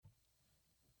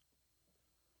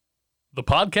The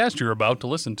podcast you're about to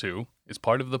listen to is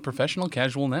part of the Professional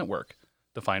Casual Network.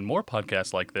 To find more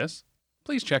podcasts like this,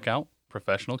 please check out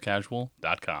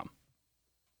professionalcasual.com.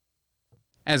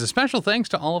 As a special thanks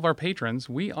to all of our patrons,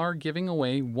 we are giving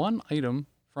away one item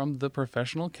from the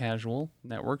Professional Casual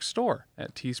Network store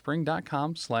at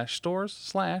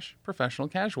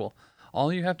teespring.com/stores/professionalcasual.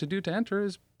 All you have to do to enter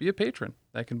is be a patron.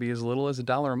 That can be as little as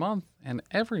 $1 a month, and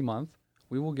every month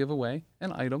we will give away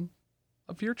an item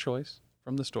of your choice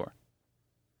from the store.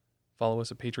 Follow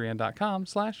us at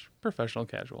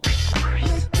patreon.com/professionalcasual.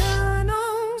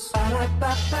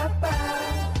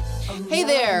 Hey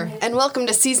there, and welcome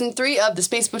to Season 3 of The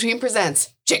Space Between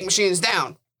Presents Check Machines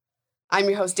Down. I'm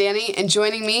your host, Danny, and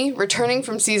joining me, returning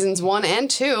from Seasons 1 and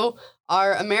 2,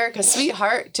 are America's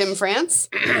sweetheart, Tim France.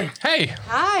 Hey!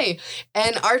 Hi.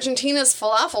 And Argentina's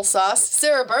falafel sauce,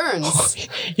 Sarah Burns.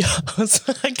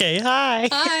 Okay, hi.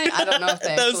 Hi. I don't know if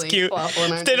they That was actually cute. falafel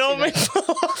in Argentina. They don't make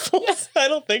falafels. Yeah. I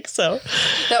don't think so.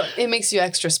 No, it makes you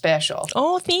extra special.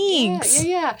 Oh, thanks.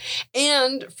 Yeah.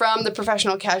 And from the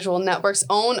Professional Casual Network's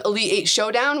own Elite 8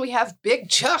 Showdown, we have Big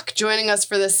Chuck joining us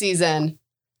for this season.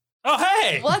 Oh,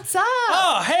 hey. What's up?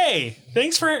 Oh, hey.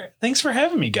 Thanks for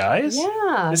having me, guys.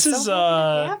 Yeah. This is happy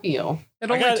to have you. It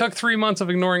only took 3 months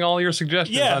of ignoring all your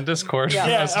suggestions on Discord. Yeah.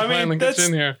 for us to finally get that's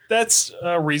in here. That's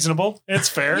reasonable. It's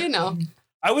fair. You know.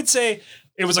 I would say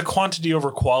it was a quantity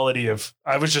over quality of,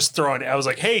 I was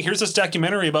like, hey, here's this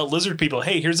documentary about lizard people.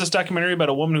 Hey, here's this documentary about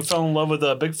a woman who fell in love with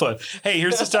Bigfoot. Hey,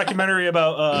 here's this documentary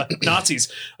about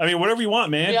Nazis. I mean, whatever you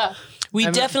want, man. Yeah. We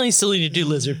definitely still need to do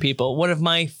lizard people. One of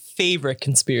my favorite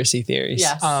conspiracy theories.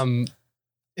 Yes.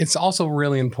 It's also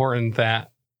really important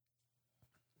that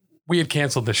we had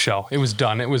canceled the show. It was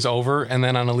done. It was over. And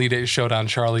then on Elite 8 Showdown,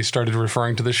 Charlie started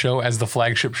referring to the show as the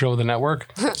flagship show of the network.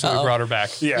 So we brought her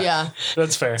back. Yeah.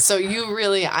 That's fair. So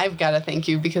I've got to thank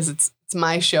you because it's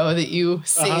my show that you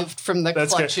saved from the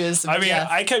clutches. I mean, death.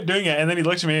 I kept doing it, and then he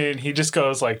looked at me and he just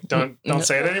goes like, "Don't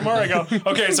say it anymore." I go,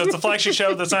 "Okay, so it's the flagship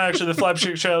show. That's not actually the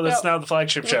flagship show. That's now the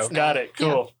flagship show. Got it.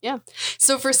 Cool." Yeah.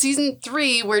 So for Season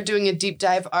 3, we're doing a deep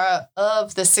dive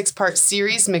of the 6-part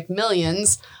series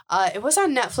McMillions. It was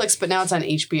on Netflix, but now it's on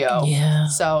HBO. Yeah.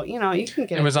 So you can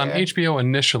get it. It was on there. HBO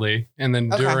initially, and then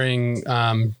during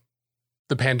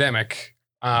the pandemic,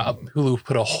 Hulu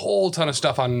put a whole ton of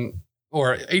stuff on.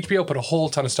 Or HBO put a whole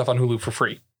ton of stuff on Hulu for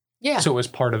free. Yeah. So it was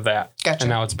part of that. Gotcha. And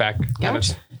now it's back at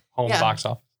its home box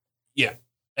office. Yeah.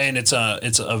 And it's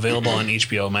available on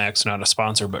HBO Max, not a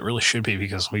sponsor, but really should be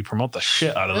because we promote the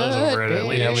shit out of those over at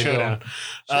Elite 8 Showdown.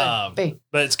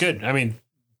 But it's good. I mean,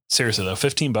 seriously though,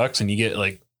 $15 and you get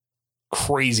like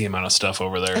crazy amount of stuff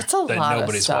over there It's a that lot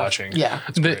nobody's of stuff. watching. Yeah.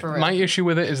 My issue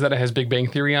with it is that it has Big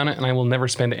Bang Theory on it, and I will never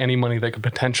spend any money that could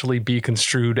potentially be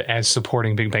construed as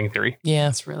supporting Big Bang Theory. Yeah.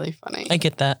 It's really funny. I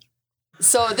get that.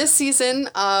 So this season,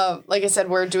 like I said,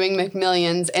 we're doing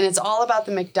McMillions, and it's all about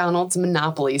the McDonald's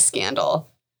monopoly scandal.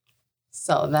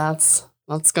 So that's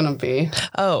going to be.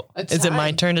 Oh, is it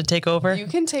my turn to take over? You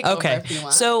can take over if you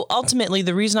want. So ultimately,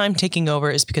 the reason I'm taking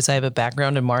over is because I have a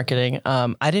background in marketing.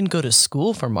 I didn't go to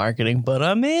school for marketing, but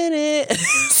I'm in it.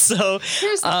 So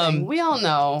here's the thing. We all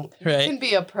know you can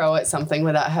be a pro at something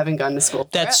without having gone to school for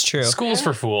That's it. true. School's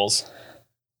for fools.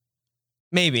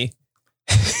 Maybe.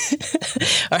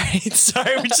 All right.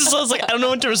 Sorry. I was like, I don't know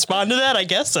what to respond to that. I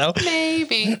guess so.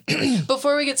 Maybe.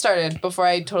 Before we get started, before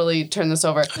I totally turn this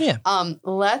over,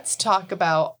 let's talk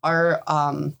about our.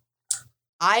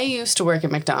 I used to work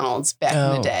at McDonald's back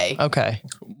in the day. Okay.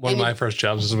 One of my first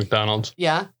jobs was at McDonald's.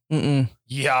 Yeah. Mm-mm.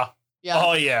 Yeah.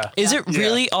 Oh yeah. Is it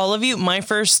really all of you? My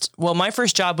first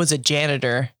job was a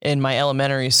janitor in my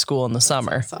elementary school in the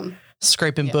summer. Awesome.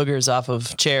 Scraping boogers off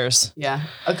of chairs. Yeah.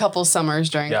 A couple summers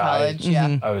during college.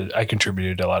 I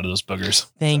contributed to a lot of those boogers.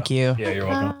 Thank you. Yeah, you're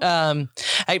welcome.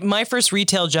 My first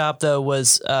retail job though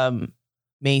was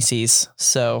Macy's.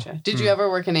 So did you ever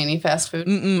work in any fast food?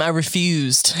 I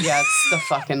refused. Yeah, it's the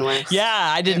fucking worst. Yeah,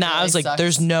 I did not. Really I was like, sucks.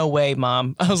 there's no way,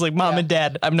 Mom. I was like, Mom and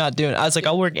Dad, I'm not doing it. I was like,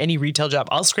 I'll work any retail job.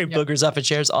 I'll scrape boogers off of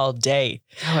chairs all day.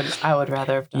 I would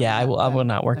rather have done that. I will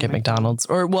not work at McDonald's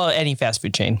or any fast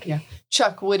food chain. Yeah.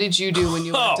 Chuck, what did you do when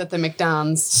you worked at the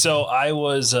McDonald's? So I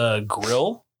was a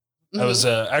grill. I was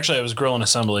I was grill and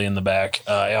assembly in the back.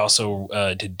 I also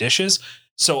did dishes.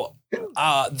 So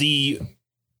the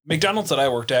McDonald's that I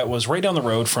worked at was right down the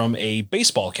road from a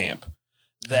baseball camp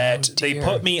that they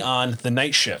put me on the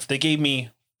night shift. They gave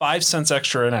me 5 cents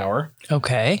extra an hour.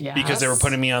 Okay. Yes. Because they were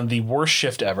putting me on the worst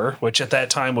shift ever, which at that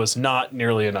time was not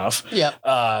nearly enough. Yep.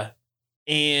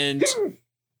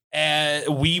 And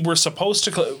we were supposed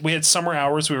to, we had summer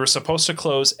hours. We were supposed to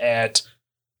close at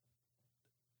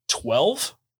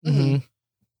 12. Mm-hmm.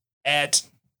 At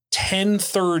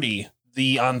 10:30,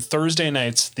 on Thursday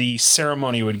nights, the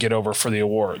ceremony would get over for the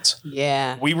awards.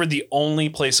 Yeah. We were the only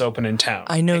place open in town.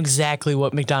 I know exactly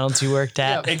what McDonald's you worked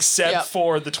at. Except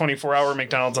for the 24-hour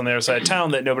McDonald's on the other side of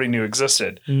town that nobody knew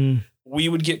existed. We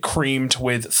would get creamed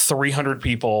with 300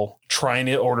 people trying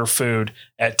to order food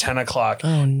at 10 o'clock.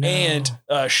 Oh, no. And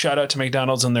shout out to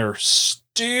McDonald's and their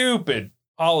stupid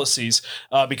policies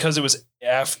because it was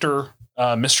after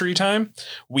mystery time.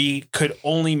 We could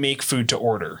only make food to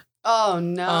order. Oh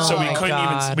no! So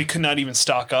we could not even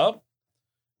stock up,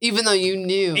 even though you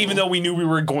knew, even though we knew we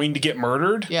were going to get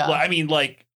murdered. Yeah. Well,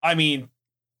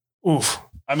 oof.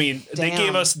 They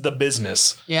gave us the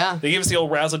business. Yeah. They gave us the old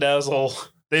razzle dazzle.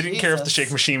 They didn't care if the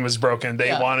shake machine was broken.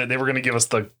 They were going to give us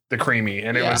the creamy,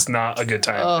 and it was not a good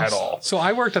time at all. So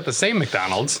I worked at the same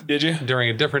McDonald's. Did you?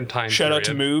 During a different time Shout out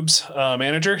to Moobs,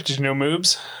 manager. Did you know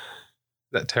Moobs?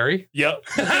 That Terry? Yep.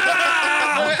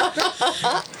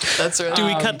 That's right. Do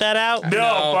we cut that out?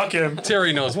 No, fuck him.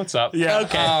 Terry knows what's up. Yeah.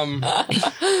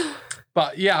 Okay.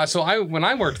 But yeah, so when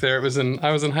I worked there, I was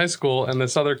in high school, and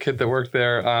this other kid that worked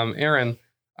there, Aaron,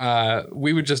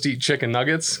 we would just eat chicken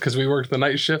nuggets because we worked the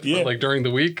night shift, like during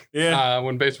the week. Yeah.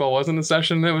 When baseball wasn't in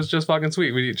session, it was just fucking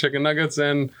sweet. We'd eat chicken nuggets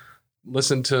and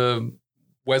listen to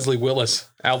Wesley Willis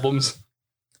albums.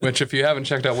 Which, if you haven't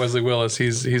checked out Wesley Willis,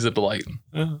 he's a delight.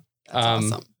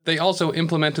 Awesome. They also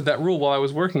implemented that rule while I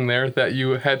was working there that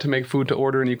you had to make food to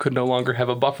order and you could no longer have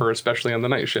a buffer, especially on the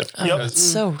night shift. Oh, that's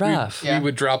so rough. We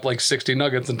would drop like 60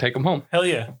 nuggets and take them home. Hell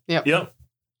yeah. Yep.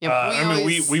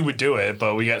 We would do it,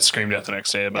 but we got screamed at the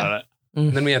next day about it.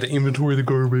 And then we had to inventory the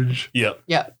garbage. Yep.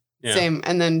 Yeah. Same.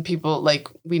 And then people, like,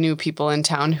 we knew people in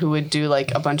town who would do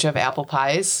like a bunch of apple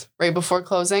pies right before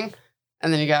closing.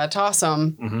 And then you got to toss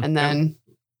them. And then,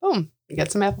 boom, you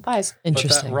get some apple pies.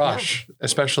 Interesting. But that rush,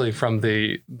 especially from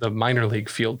the minor league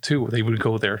field too, they would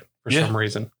go there for some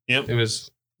reason. Yep.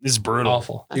 It's brutal.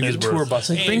 Awful. It is tour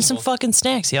buses. Like, bring some fucking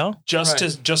snacks, y'all. Just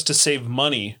to save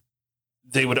money,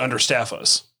 they would understaff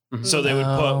us. So they would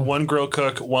put one grill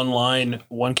cook, one line,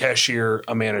 one cashier,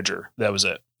 a manager. That was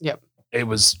it. Yep. It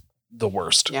was the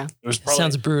worst. Yeah. It was probably,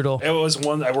 sounds brutal. It was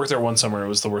I worked there one summer. It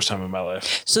was the worst time of my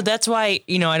life. So that's why,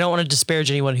 I don't want to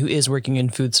disparage anyone who is working in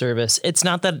food service. It's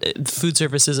not that food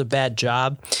service is a bad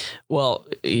job. Well,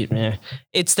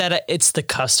 it's that it's the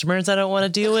customers I don't want to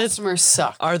deal with. Customers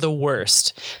suck. Are the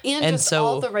worst. And just so,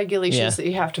 all the regulations that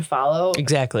you have to follow.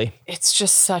 Exactly. It's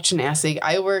just such an ass league.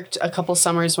 I worked a couple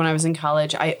summers when I was in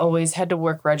college. I always had to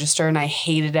work register and I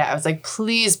hated it. I was like,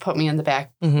 please put me in the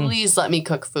back. Please let me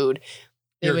cook food.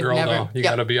 You're a girl, though. You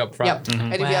got to be up front. Yep. I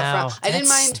had to be up front. I didn't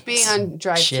mind being on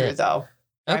drive-thru, though.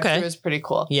 Drive-thru was pretty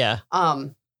cool. Yeah.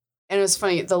 And it was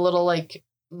funny, the little, like,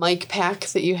 mic pack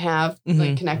that you have,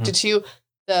 like, connected to you,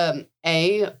 the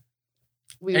A...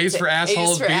 A's for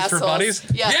assholes, B's for buddies?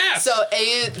 Yeah. Yes! So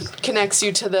A connects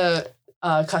you to the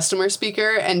customer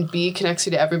speaker, and B connects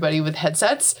you to everybody with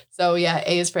headsets. So yeah,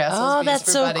 A is for assholes, B is that's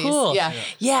for so buddies. cool.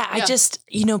 Yeah. I just,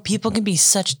 people can be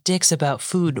such dicks about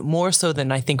food more so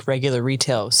than I think regular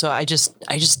retail. So I just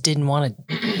didn't want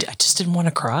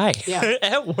to cry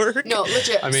at work. No,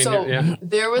 legit. I mean,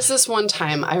 there was this one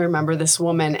time I remember this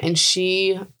woman, and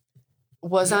she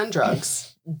was on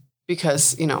drugs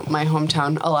because, my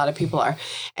hometown, a lot of people are.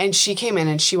 And she came in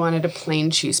and she wanted a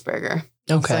plain cheeseburger.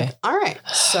 Okay. Like, all right.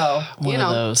 So, One of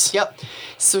those. Yep.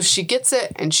 So she gets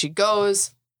it and she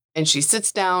goes and she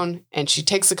sits down and she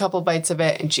takes a couple bites of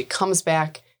it and she comes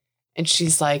back and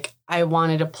she's like, I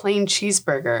wanted a plain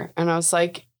cheeseburger. And I was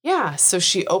like, yeah. So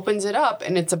she opens it up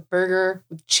and it's a burger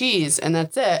with cheese and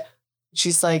that's it.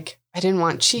 She's like, I didn't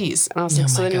want cheese. And I was like,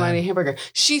 so then you wanted a hamburger.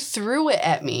 She threw it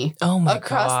at me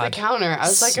across the counter. I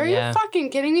was like, are you fucking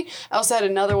kidding me? I also had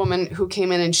another woman who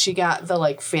came in and she got the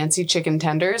like fancy chicken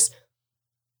tenders.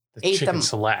 The chicken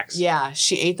selects. Yeah,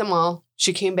 she ate them all.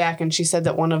 She came back and she said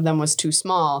that one of them was too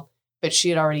small, but she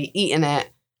had already eaten it.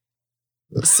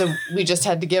 So we just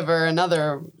had to give her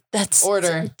another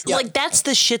order. Like, that's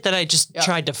the shit that I just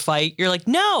tried to fight. You're like,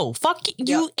 no, fuck,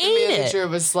 you ate it. The manager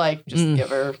was like, just give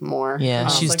her more. Yeah,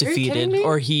 she's defeated.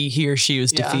 Or he or she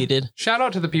was defeated. Shout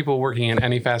out to the people working in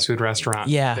any fast food restaurant.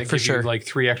 Yeah, they for give sure. You like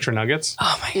 3 extra nuggets.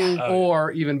 Oh my God.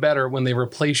 Or even better, when they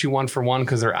replace you 1 for 1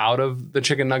 because they're out of the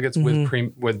chicken nuggets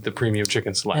with the premium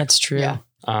chicken select. That's true. Yeah.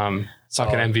 Fucking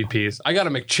MVPs. I got a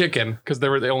McChicken because they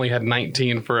only had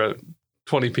 19 for a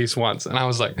 20-piece once, and I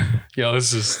was like, yo,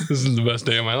 this is the best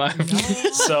day of my life.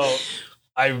 So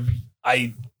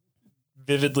I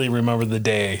vividly remember the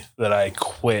day that I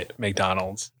quit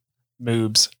McDonald's.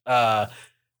 Moobs.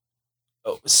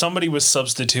 Somebody was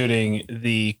substituting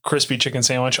the crispy chicken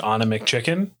sandwich on a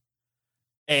McChicken,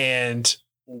 and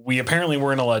we apparently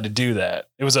weren't allowed to do that.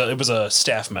 It was a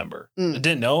staff member. I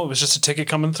didn't know. It was just a ticket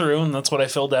coming through, and that's what I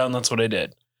filled out, and that's what I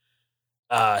did.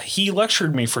 He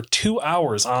lectured me for 2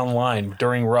 hours online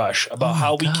during rush about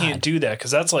how we can't do that,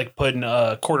 because that's like putting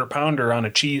a quarter pounder on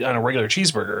a regular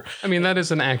cheeseburger. I mean, that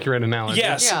is an accurate analogy.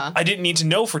 Yes, Yeah. I didn't need to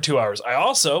know for 2 hours. I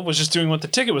also was just doing what the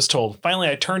ticket was told. Finally,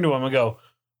 I turned to him and go,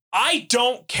 I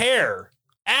don't care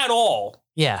at all.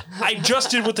 Yeah. I just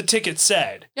did what the ticket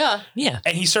said. Yeah. Yeah.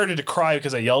 And he started to cry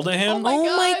because I yelled at him. my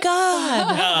Oh my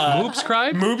God. Moops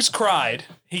cried? Moops cried.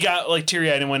 He got like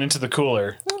teary-eyed and went into the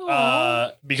cooler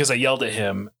because I yelled at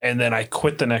him. And then I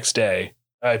quit the next day.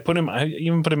 I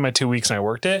even put him my 2 weeks and I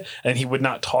worked it, and he would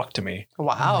not talk to me.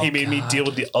 Wow. He made me deal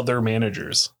with the other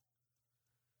managers.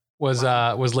 Was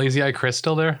Lazy Eye Chris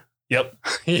still there? Yep.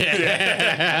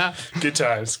 Yeah. Good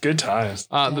times. Good times.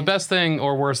 The best thing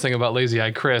or worst thing about Lazy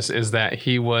Eye Chris is that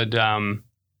he would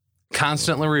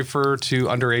constantly refer to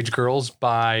underage girls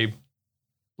by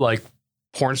like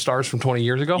porn stars from 20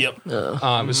 years ago. Yep.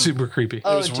 It was super creepy. It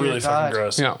was really fucking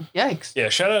gross. Yeah. Yikes. Yeah,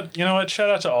 shout out, you know what? Shout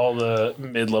out to all the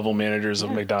mid-level managers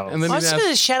of McDonald's. And then I he'd was ask,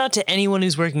 going to shout out to anyone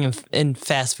who's working in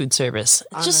fast food service.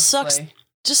 It just sucks. Honestly.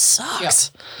 Just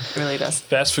sucks. It really does.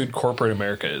 Fast food corporate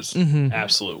America is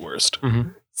absolute worst.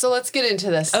 So let's get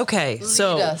into this. Okay,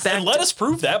 so Lead us. And let us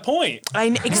prove that point.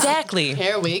 exactly.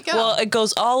 Here we go. Well, it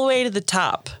goes all the way to the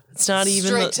top. It's not even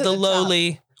Straight to the the top.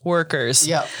 lowly workers.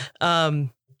 Yep.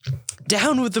 Down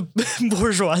with the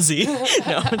bourgeoisie.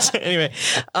 No, anyway.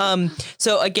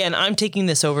 So again, I'm taking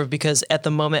this over because at the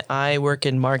moment I work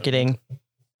in marketing.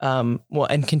 And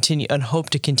hope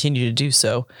to continue to do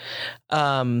so.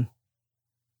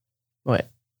 What?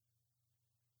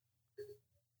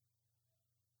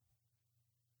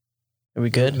 Are we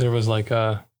good? there was like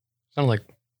sounded like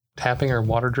tapping or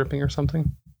water dripping or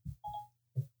something.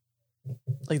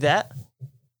 Like that?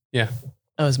 Yeah.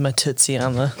 Oh, it's my Tootsie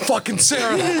on the... Fucking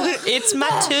Sarah. It's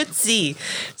my Tootsie.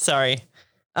 Sorry.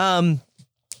 So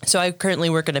I currently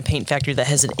work in a paint factory that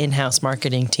has an in-house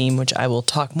marketing team, which I will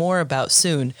talk more about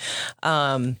soon.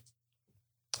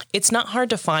 It's not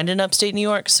hard to find in upstate New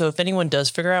York. So if anyone does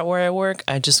figure out where I work,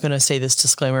 I'm just going to say this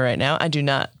disclaimer right now. I do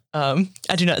not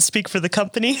speak for the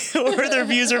company or their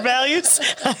views or values.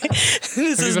 Have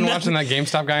you been watching that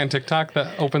GameStop guy on TikTok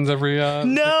that opens every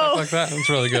TikTok like that? It's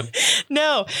really good.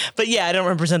 No, but yeah, I don't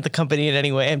represent the company in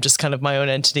any way. I'm just kind of my own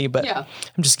entity, but Yeah.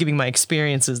 I'm just giving my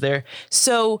experiences there.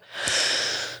 So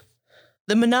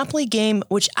the Monopoly game,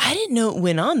 which I didn't know it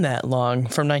went on that long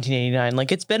from 1989.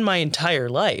 Like it's been my entire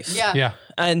life. Yeah. Yeah.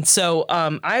 And so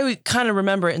I kind of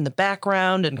remember it in the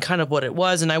background and kind of what it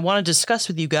was. And I want to discuss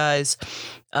with you guys,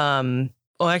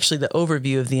 actually the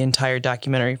overview of the entire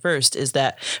documentary first is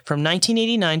that from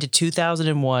 1989 to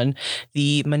 2001,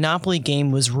 the Monopoly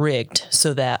game was rigged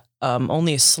so that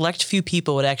only a select few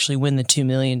people would actually win the $2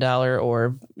 million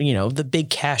or, the big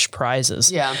cash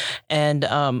prizes. Yeah. And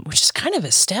which is kind of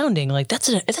astounding. Like that's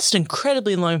an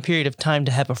incredibly long period of time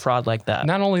to have a fraud like that.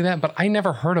 Not only that, but I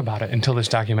never heard about it until this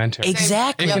documentary.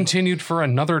 Exactly. It continued for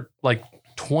another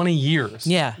 20 years.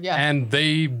 Yeah. Yeah. And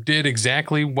they did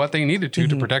exactly what they needed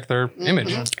to protect their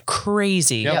image.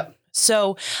 Crazy. Yep.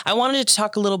 So I wanted to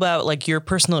talk a little about your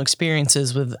personal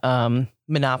experiences with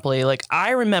Monopoly. Like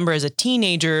I remember as a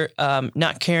teenager,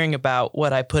 not caring about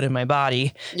what I put in my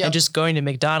body and just going to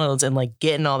McDonald's and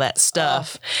getting all that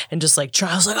stuff and just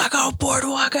trying. I was like, I got a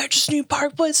boardwalk. I just need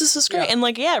Park Place. This is great. And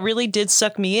it really did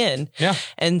suck me in. Yeah.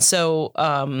 And so,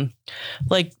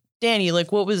 Danny,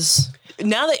 what was...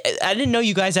 Now that I didn't know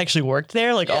you guys actually worked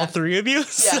there, all three of you.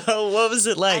 So what was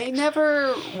it like? I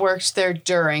never worked there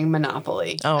during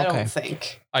Monopoly. Oh, okay. I don't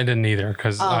think. I didn't either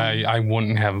because I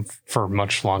wouldn't have for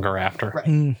much longer after.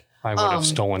 Right. I would have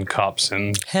stolen cups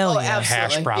and Hell yeah.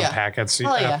 absolutely. hash brown Yeah. packets.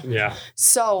 Hell yeah. Yeah.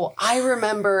 So I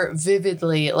remember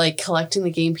vividly collecting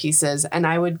the game pieces, and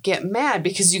I would get mad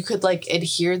because you could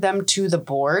adhere them to the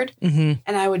board. Mm-hmm.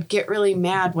 And I would get really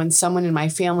mad when someone in my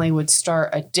family would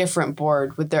start a different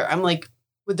board with their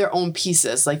own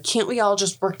pieces. Can't we all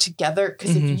just work together?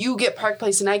 Because if you get Park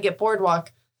Place and I get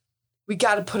Boardwalk, we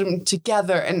got to put them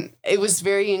together. And it was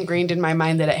very ingrained in my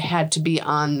mind that it had to be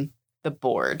on the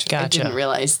board. Gotcha. I didn't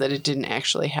realize that it didn't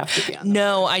actually have to be on the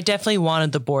No, I definitely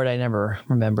wanted the board. I never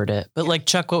remembered it. But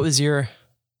Chuck, what was your...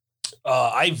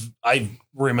 I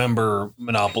remember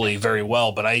Monopoly very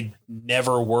well, but I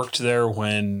never worked there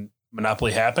when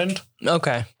Monopoly happened.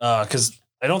 Okay. Because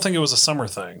I don't think it was a summer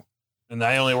thing. And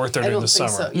I only worked there during the summer.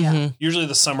 So. Yeah. Mhm. Usually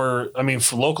the summer,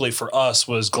 locally for us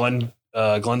was Glenn's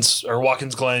or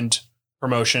Watkins Glen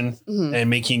promotion Mhm. and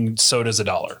making sodas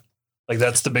 $1.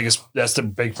 That's the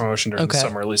big promotion during the Okay.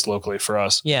 summer, at least locally for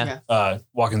us. Yeah. Yeah.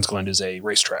 Watkins Glen is a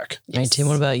racetrack. Right, Tim,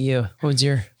 what about you? What was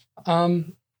your...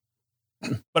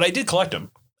 But I did collect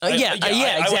them.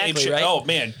 Exactly. Right? Oh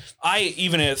man, I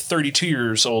even at 32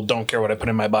 years old don't care what I put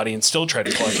in my body and still try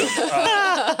to collect them.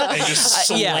 I just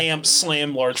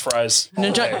slam large fries. No,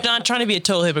 not trying to be a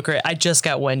total hypocrite. I just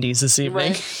got Wendy's this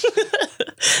evening,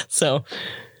 so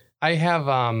I have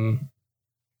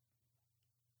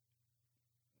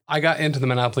I got into the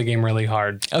Monopoly game really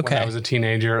hard. Okay. When I was a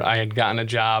teenager, I had gotten a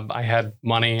job. I had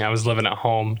money. I was living at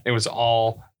home. It was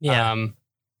all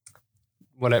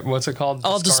what's it called?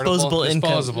 All disposable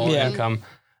income.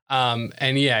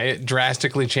 And it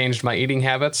drastically changed my eating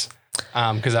habits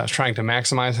because I was trying to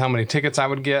maximize how many tickets I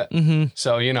would get. Mm-hmm.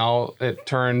 So, it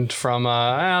turned from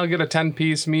I'll get a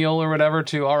 10-piece meal or whatever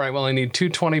to, all right, well, I need 2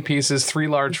 20 pieces, 3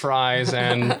 large fries,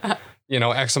 and,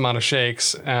 X amount of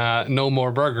shakes, no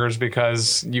more burgers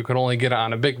because you could only get it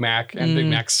on a Big Mac and Big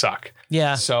Macs suck.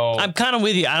 Yeah. So I'm kind of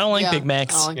with you. I don't like Big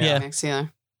Macs. I don't like Big Macs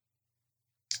either.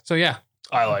 So, yeah.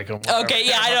 I like them. Okay,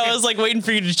 yeah, I know. I was like waiting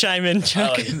for you to chime in,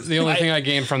 Chuck. The only thing I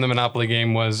gained from the Monopoly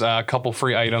game was a couple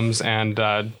free items and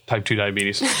type 2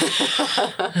 diabetes.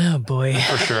 Oh boy,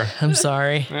 for sure. I'm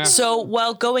sorry. Yeah. So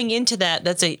while going into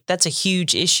that's a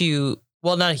huge issue.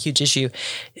 Well, not a huge issue.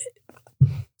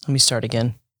 Let me start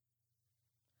again.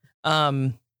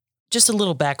 Just a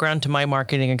little background to my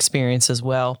marketing experience as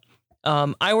well.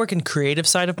 I work in creative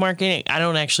side of marketing. I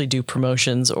don't actually do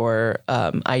promotions or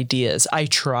ideas. I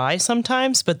try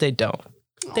sometimes, but they don't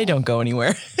go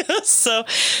anywhere. so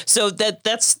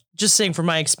that's just saying from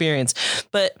my experience.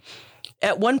 But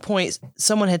at one point,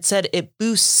 someone had said it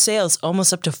boosts sales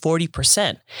almost up to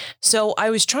 40%. So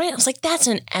I was like, that's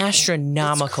an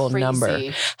astronomical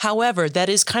number. However, that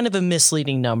is kind of a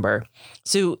misleading number.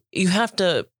 So you have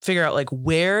to figure out, like,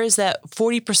 where is that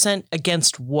 40%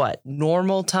 against what?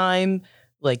 Normal time,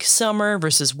 like summer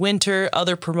versus winter,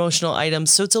 other promotional items.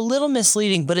 So it's a little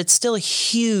misleading, but it's still a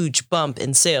huge bump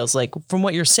in sales. Like, from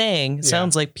what you're saying, it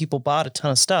sounds like people bought a ton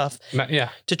of stuff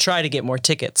to try to get more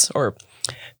tickets or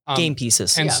game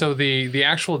pieces. And so the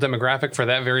actual demographic for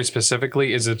that very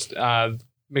specifically is it's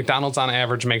McDonald's on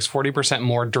average makes 40%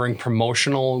 more during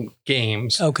promotional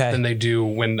games than they do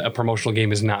when a promotional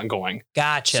game is not going.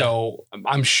 Gotcha. So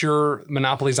I'm sure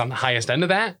Monopoly's on the highest end of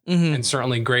that and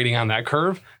certainly grading on that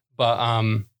curve. But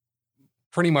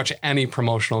pretty much any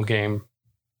promotional game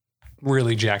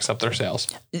really jacks up their sales.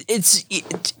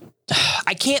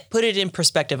 I can't put it in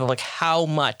perspective of like how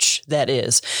much that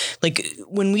is. Like,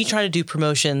 when we try to do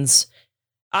promotions,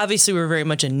 obviously we're very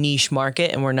much a niche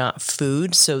market and we're not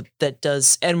food. So that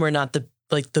does, and we're not the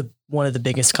one of the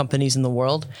biggest companies in the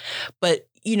world. But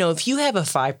if you have a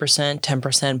 5%,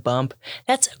 10% bump,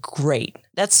 that's great.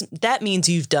 That means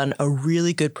you've done a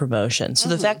really good promotion. So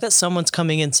the fact that someone's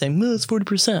coming in saying, well, it's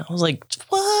 40%, I was like,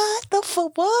 what the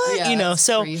fuck? What? Yeah,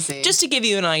 so crazy. Just to give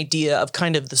you an idea of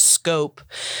kind of the scope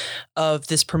of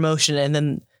this promotion and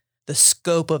then the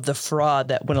scope of the fraud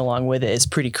that went along with it is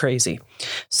pretty crazy.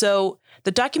 So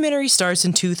the documentary starts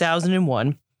in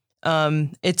 2001.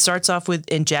 It starts off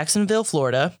in Jacksonville,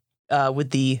 Florida,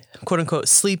 with the quote unquote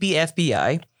sleepy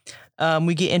FBI.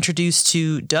 We get introduced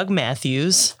to Doug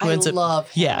Matthews. Who love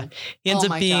him. Yeah. He ends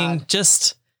up being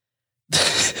just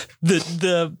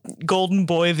the golden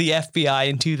boy of the FBI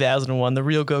in 2001, the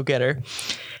real go-getter.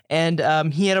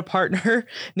 And he had a partner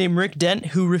named Rick Dent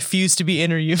who refused to be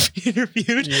interviewed.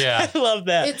 Yeah. I love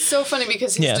that. It's so funny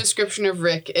because his description of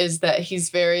Rick is that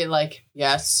he's very like,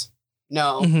 yes,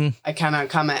 no, I cannot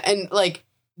comment. And like,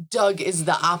 Doug is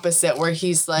the opposite, where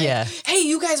he's like, hey,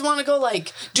 you guys want to go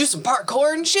like do some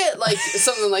parkour and shit? Like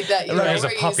something like that. As a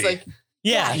puppy. He's like,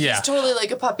 he's totally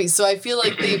like a puppy. So I feel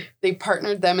like they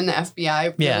partnered them in the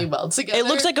FBI really well together. It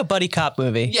looks like a buddy cop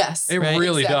movie. Yes. It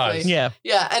really does. Yeah.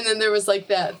 Yeah. And then there was like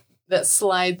that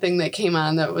slide thing that came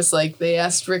on that was like, they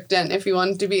asked Rick Dent if he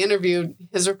wanted to be interviewed.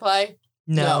 His reply,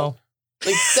 no.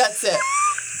 Like, that's it.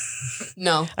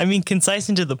 No. I mean, concise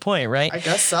and to the point, right? I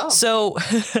guess so. So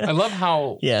I love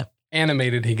how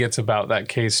animated he gets about that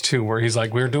case too, where he's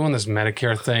like, we were doing this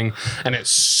Medicare thing and it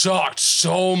sucked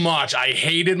so much. I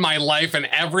hated my life and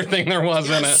everything there was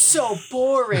in it. So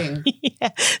boring.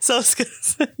 So it's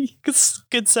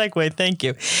good segue. Thank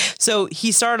you. So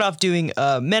he started off doing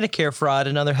Medicare fraud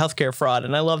and other healthcare fraud.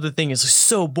 And I love the thing is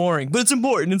so boring, but it's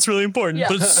important. It's really important,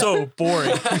 but it's so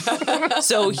boring.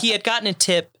 So he had gotten a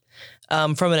tip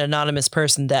from an anonymous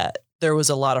person that there was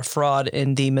a lot of fraud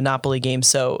in the Monopoly game.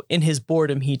 So in his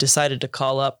boredom, he decided to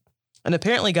call up and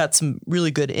apparently got some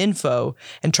really good info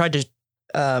and tried to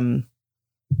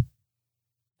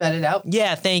vet it out.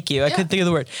 Yeah, thank you. I couldn't think of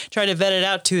the word. Try to vet it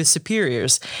out to his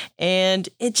superiors. And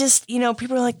it just,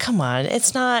 people are like, come on,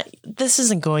 this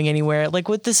isn't going anywhere. Like,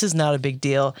 this is not a big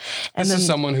deal. And this is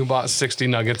someone who bought 60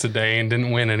 nuggets a day and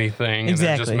didn't win anything. And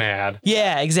they're just mad.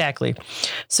 Yeah, exactly.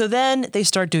 So then they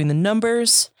start doing the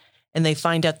numbers and they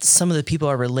find out that some of the people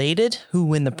are related who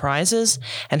win the prizes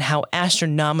and how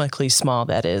astronomically small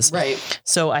that is. Right.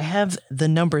 So I have the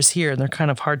numbers here and they're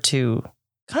kind of hard to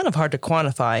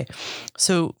quantify.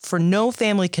 So for no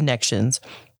family connections,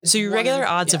 so your regular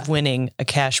odds of winning a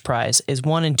cash prize is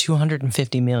 1 in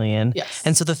 250 million. Yes.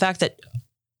 And so the fact that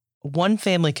one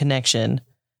family connection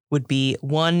would be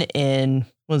 1 in,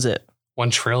 what is it? 1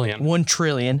 trillion. 1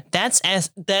 trillion. I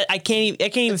can't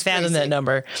even fathom that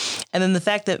number. And then the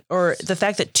fact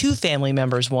that 2 family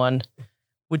members won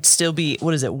would still be,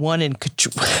 what is it? 1 in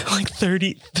like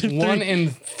 30. 1 in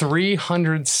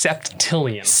 300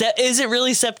 septillion. Is it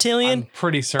really septillion? I'm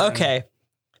pretty certain. Okay.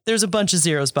 There's a bunch of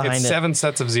zeros behind it's it. 7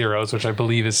 sets of zeros, which I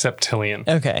believe is septillion.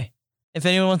 Okay. If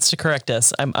anyone wants to correct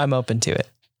us, I'm open to it.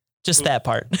 Just that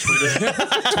part.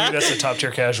 Tweet us at Top Tier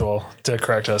Casual to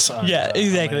correct us. Yeah,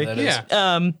 exactly.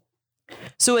 Yeah.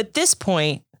 So at this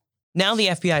point, now the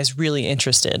FBI is really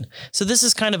interested. So this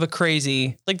is kind of a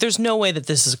crazy, like, there's no way that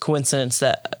this is a coincidence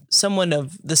that someone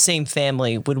of the same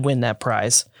family would win that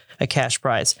prize, a cash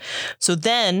prize. So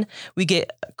then we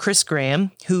get Chris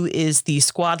Graham, who is the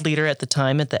squad leader at the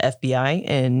time at the FBI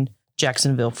in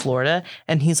Jacksonville, Florida.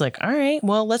 And he's like, all right,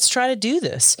 well, let's try to do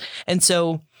this. And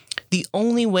so the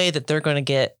only way that they're going to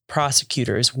get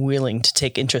prosecutors willing to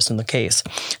take interest in the case.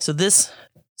 So this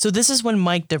is when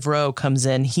Mike Devereaux comes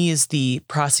in. He is the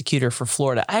prosecutor for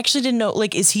Florida. I actually didn't know,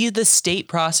 like, is he the state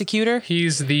prosecutor?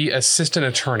 He's the assistant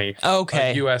attorney.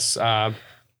 Okay. U.S.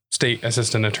 State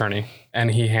assistant attorney.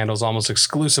 And he handles almost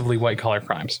exclusively white collar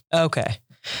crimes. Okay.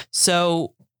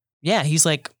 So, yeah, he's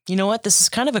like, you know what? This is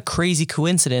kind of a crazy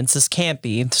coincidence. This can't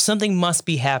be. Something must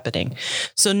be happening.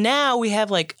 So now we have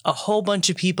like a whole bunch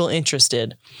of people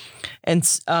interested. And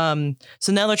so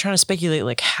now they're trying to speculate,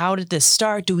 like, how did this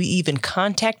start? Do we even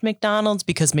contact McDonald's?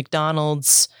 Because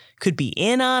McDonald's could be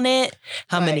in on it.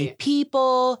 How many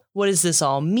people? What does this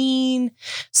all mean?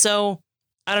 So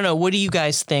I don't know. What do you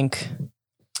guys think?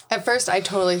 At first, I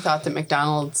totally thought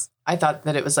that I thought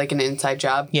that it was like an inside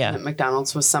job. Yeah. That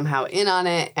McDonald's was somehow in on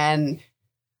it. And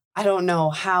I don't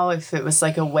know if it was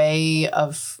like a way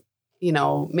of,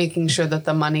 making sure that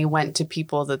the money went to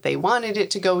people that they wanted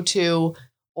it to go to,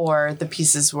 or the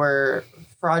pieces were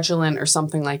fraudulent or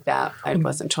something like that. I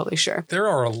wasn't totally sure. There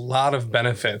are a lot of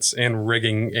benefits in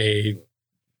rigging a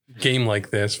game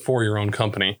like this for your own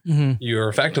company. Mm-hmm.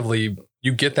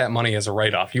 You get that money as a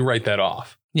write-off. You write that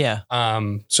off. Yeah.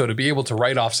 So to be able to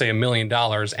write off, say, $1 million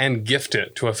and gift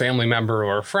it to a family member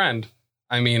or a friend,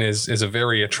 is a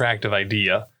very attractive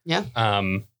idea. Yeah.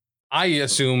 I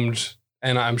assumed,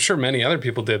 and I'm sure many other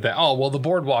people did, that, the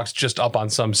boardwalk's just up on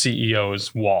some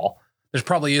CEO's wall. There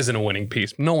probably isn't a winning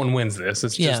piece. No one wins this.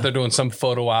 It's just they're doing some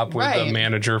photo op with a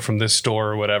manager from this store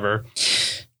or whatever.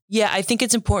 Yeah, I think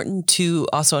it's important to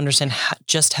also understand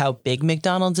just how big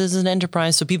McDonald's is as an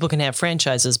enterprise, so people can have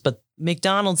franchises. But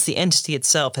McDonald's, the entity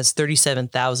itself, has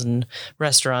 37,000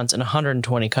 restaurants in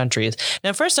 120 countries. Now,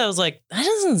 at first I was like,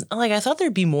 I thought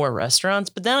there'd be more restaurants,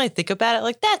 but then I think about it,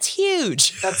 like, that's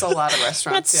huge. That's a lot of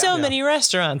restaurants. That's so many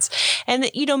restaurants.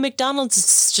 And, McDonald's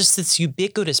is just this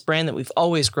ubiquitous brand that we've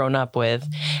always grown up with.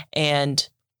 And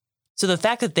so the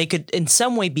fact that they could in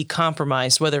some way be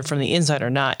compromised, whether from the inside or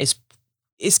not, is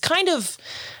kind of,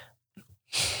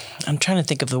 I'm trying to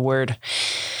think of the word.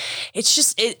 It's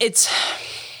just,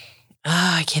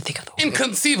 I can't think of the word.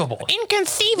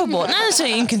 Inconceivable. Not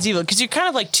necessarily inconceivable, because you're kind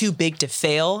of like too big to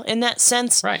fail in that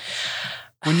sense. Right.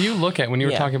 When you were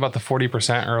talking about the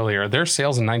 40% earlier, their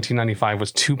sales in 1995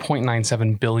 was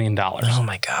 $2.97 billion. Oh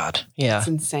my God. Yeah. That's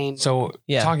insane. So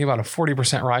talking about a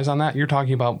 40% rise on that, you're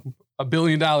talking about $1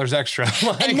 billion extra.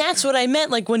 And that's what I meant.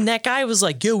 Like when that guy was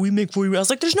like, yo, we make 40. I was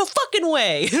like, there's no fucking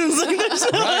way. There's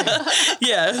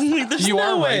you no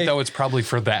are way. right, though. It's probably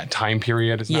for that time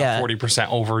period. It's not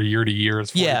 40% over year to year.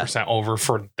 It's 40% over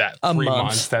for that 3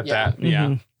 months.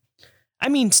 I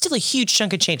mean, still a huge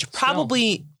chunk of change.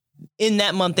 Probably in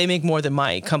that month, they make more than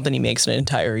my company makes in an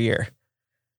entire year.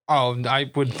 Oh, I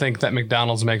would think that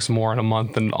McDonald's makes more in a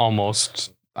month than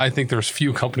almost. I think there's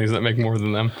few companies that make more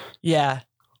than them. Yeah.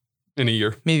 In a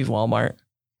year. Maybe Walmart.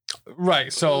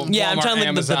 Right. So yeah, Walmart, I'm talking like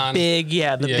Amazon, the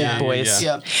big boys.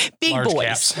 Yeah. Big large boys.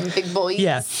 caps. Big boys.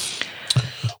 Yeah.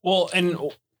 Well, and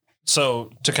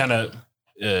so to kind of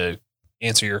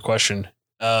answer your question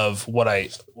of what I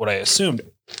assumed,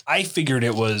 I figured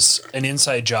it was an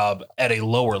inside job at a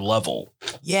lower level.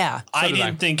 Yeah. I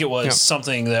didn't think it was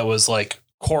something that was like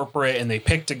corporate and they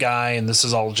picked a guy and this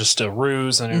is all just a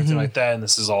ruse and everything like that. And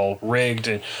this is all rigged.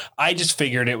 And I just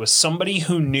figured it was somebody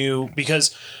who knew,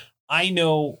 because I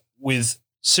know with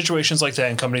situations like that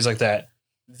and companies like that,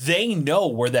 they know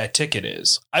where that ticket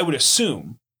is. I would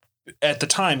assume at the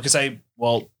time, because and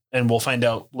we'll find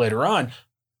out later on,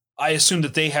 I assume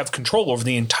that they have control over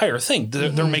the entire thing.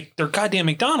 They're goddamn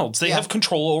McDonald's. They have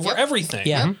control over everything.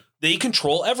 Yeah. They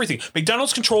control everything.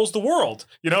 McDonald's controls the world.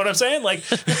 You know what I'm saying? Like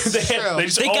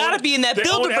they got to be in that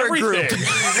Bilderberg group.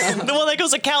 The one that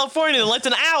goes to California and lights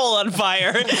an owl on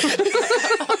fire.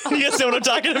 You guys know what I'm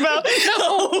talking about?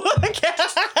 Oh my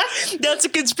God. That's a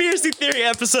conspiracy theory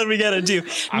episode we got to do.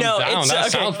 I'm down.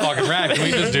 That sounds fucking rad. Can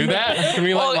we just do that? Can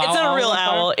we it's not a real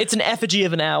owl. It's an effigy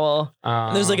of an owl.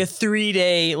 There's like a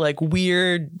 3-day like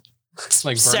weird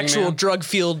like sexual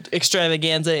drug-fueled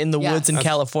extravaganza in the woods in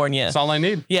California. That's all I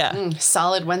need. Yeah.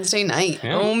 Solid Wednesday night.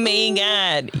 Yeah. Oh my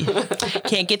God.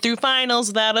 Can't get through finals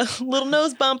without a little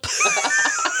nose bump.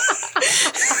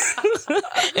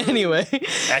 Anyway,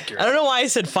 accurate. I don't know why I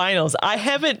said finals. I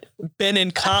haven't been in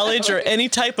college or any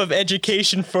type of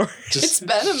education for... It's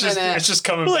been a minute. It's just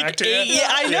coming back to you. Yeah,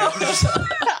 I know.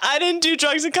 I didn't do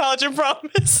drugs in college, I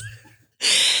promise.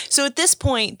 So at this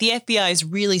point, the FBI is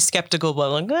really skeptical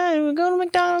about like, hey, we're going to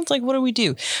McDonald's. Like, what do we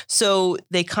do? So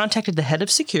they contacted the head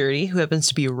of security, who happens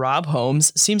to be Rob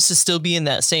Holmes, seems to still be in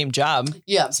that same job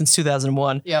since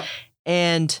 2001. Yep.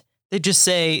 And they just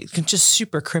say, just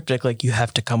super cryptic, like, you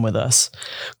have to come with us.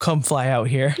 Come fly out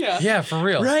here. Yeah, for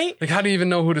real. Right? Like, how do you even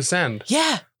know who to send?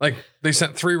 Yeah. Like, they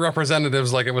sent 3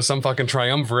 representatives like it was some fucking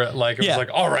triumvirate. Like, it was like,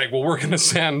 all right, well, we're going to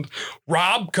send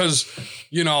Rob because,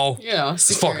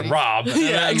 it's fucking Rob.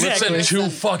 Yeah, exactly. Let's send 2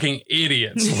 fucking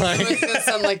idiots. We're going to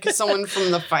send like someone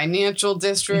from the financial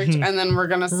district, and then we're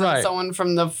going to send someone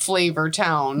from the flavor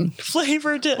town.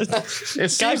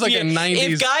 It seems like a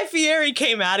 90s. If Guy Fieri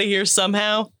came out of here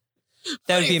somehow,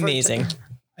 that would be amazing.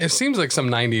 It seems like some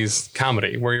 90s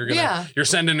comedy where you're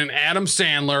sending an Adam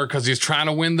Sandler because he's trying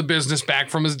to win the business back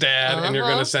from his dad, and you're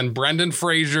going to send Brendan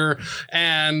Fraser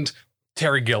and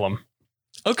Terry Gilliam.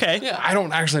 Okay. Yeah. I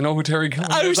don't actually know who Terry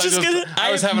Gilliam is. I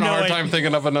was having a hard time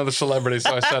thinking of another celebrity,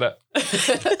 so I said it.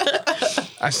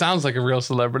 That sounds like a real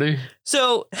celebrity.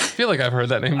 So I feel like I've heard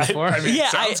that name before. I mean, it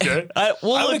sounds good. I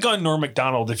would have gone Norm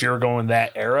Macdonald if you were going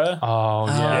that era. Oh,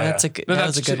 yeah. That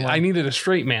was a good one. I needed a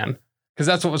straight man because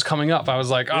that's what was coming up. I was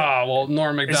like,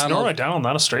 Norm Macdonald. Is Norm Macdonald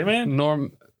not a straight man?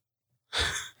 Norm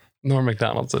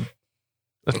Macdonald's a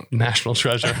national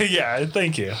treasure. Yeah,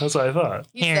 thank you. That's what I thought.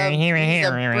 He's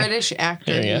a British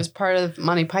actor. He was part of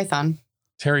Monty Python.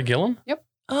 Terry Gilliam? Yep.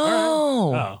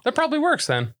 Oh. That probably works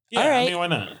then. Yeah, all right. I mean, why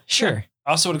not? Sure.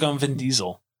 I also would have gone Vin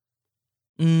Diesel.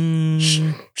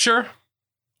 Sure.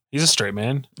 He's a straight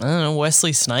man. I don't know.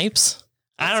 Wesley Snipes?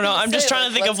 I don't know. I'm just trying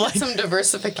to think of like some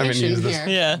diversification here.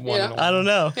 Yeah. I don't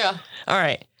know. Yeah. All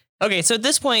right. Okay. So at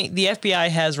this point, the FBI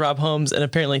has Rob Holmes and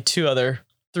apparently 3 other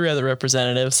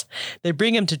representatives. They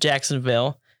bring him to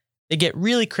Jacksonville. They get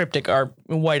really cryptic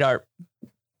whiteboard.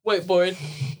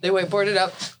 They whiteboarded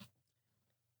up.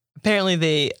 Apparently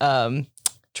they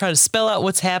try to spell out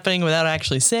what's happening without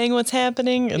actually saying what's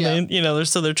happening. And then,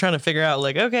 they're trying to figure out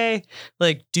like, okay,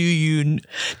 like, do you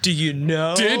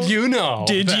know? Did you know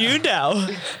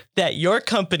that your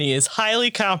company is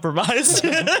highly compromised?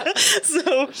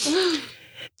 So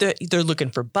they're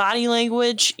looking for body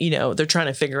language. They're trying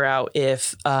to figure out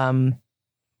if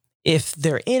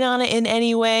they're in on it in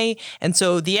any way. And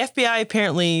so the FBI,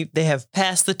 apparently they have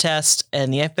passed the test,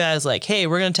 and the FBI is like, hey,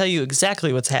 we're going to tell you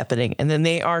exactly what's happening. And then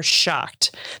they are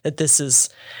shocked that there's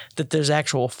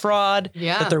actual fraud,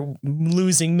 that they're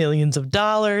losing millions of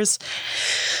dollars.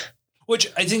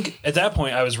 Which I think at that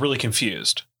point I was really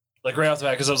confused. Like right off the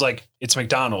bat, because I was like, it's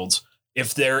McDonald's.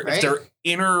 If it's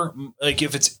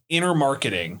inner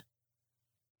marketing,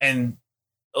 and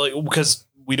like, because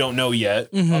we don't know yet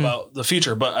about the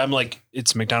future, but I'm like,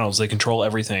 it's McDonald's. They control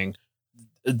everything.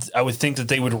 I would think that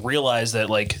they would realize that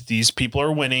like these people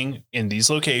are winning in these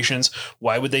locations.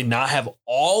 Why would they not have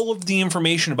all of the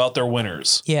information about their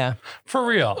winners? Yeah, for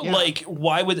real. Yeah. Like,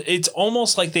 why would it's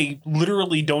almost like they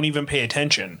literally don't even pay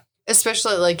attention.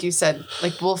 Especially like you said,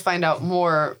 like we'll find out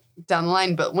more down the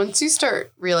line. But once you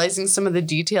start realizing some of the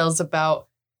details about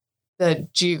the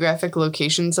geographic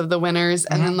locations of the winners,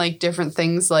 and then like different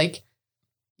things like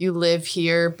you live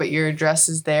here, but your address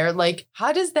is there. Like,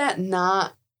 how does that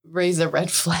not raise a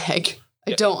red flag?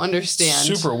 I don't understand.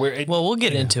 Super weird. Well, we'll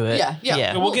get into it.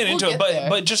 Yeah. We'll get into it.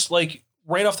 But just like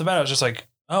right off the bat, I was just like,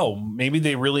 oh, maybe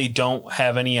they really don't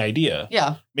have any idea.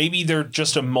 Yeah. Maybe they're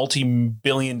just a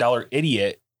multi-billion-dollar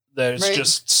idiot that is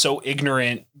just so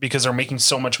ignorant because they're making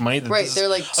so much money. That they're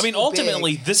like, I mean,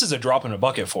 ultimately, this is a drop in a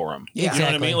bucket for them. Yeah. You know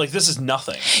what I mean? Like, this is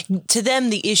nothing. To them,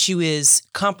 the issue is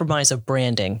compromise of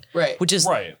branding, which is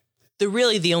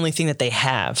really the only thing that they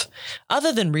have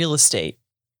other than real estate.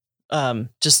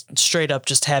 Just straight up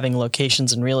just having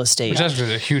locations in real estate. Which is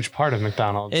a huge part of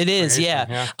McDonald's. It is,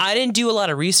 yeah. I didn't do a lot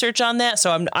of research on that,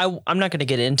 so I'm not going to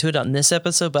get into it on this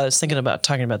episode, but I was thinking about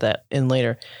talking about that in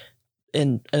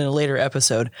a later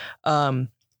episode. But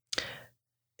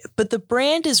the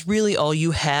brand is really all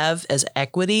you have as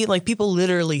equity. Like, people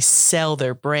literally sell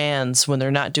their brands when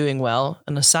they're not doing well.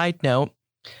 On a side note,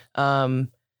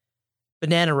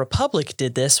 Banana Republic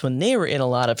did this when they were in a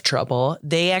lot of trouble.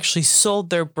 They actually sold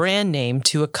their brand name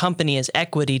to a company as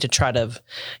equity to try to,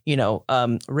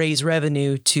 raise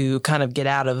revenue to kind of get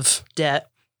out of debt.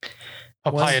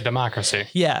 Papaya democracy.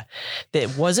 Yeah,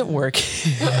 that wasn't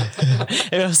working.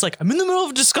 And I was like, I'm in the middle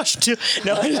of a discussion too.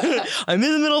 No, I'm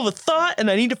in the middle of a thought and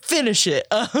I need to finish it.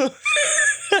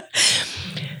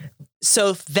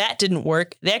 So that didn't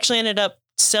work. They actually ended up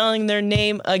selling their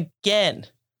name again.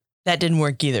 That didn't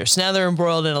work either. So now they're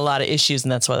embroiled in a lot of issues,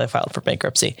 and that's why they filed for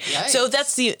bankruptcy. Yikes. So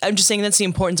I'm just saying that's the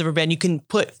importance of a brand. You can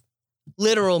put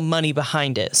literal money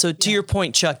behind it. So to your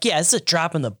point, Chuck, it's a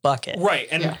drop in the bucket. Right.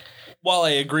 And while I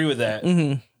agree with that,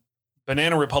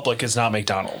 Banana Republic is not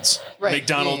McDonald's. Right.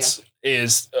 McDonald's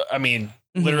is,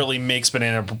 literally makes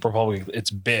Banana Republic its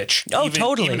bitch. Oh,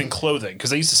 totally. Even in clothing, because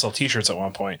they used to sell T-shirts at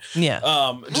one point. Yeah.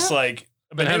 Just like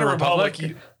Banana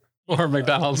Republic or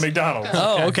McDonald's.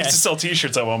 Oh, okay. Used to sell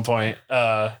T-shirts at one point.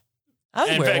 I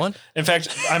would wear one. In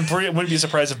fact, wouldn't be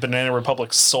surprised if Banana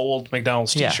Republic sold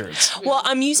McDonald's T-shirts. Well,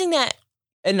 I'm using that,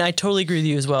 and I totally agree with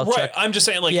you as well, Right. Chuck. I'm just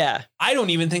saying, I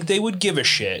don't even think they would give a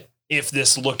shit if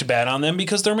this looked bad on them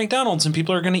because they're McDonald's and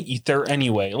people are going to eat there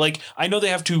anyway. Like, I know they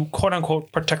have to, quote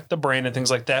unquote, protect the brand and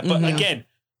things like that. But again,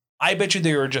 I bet you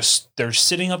they're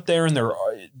sitting up there in their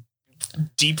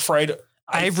deep fried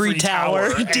ivory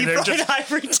tower. Deep fried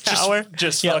ivory tower.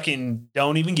 Just fucking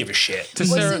don't even give a shit.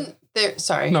 Wasn't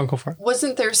there, No, go for it.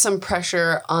 Wasn't there some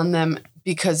pressure on them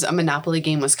because a Monopoly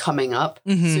game was coming up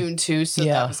soon too? So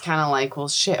that was kind of like, well,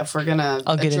 shit, if we're going to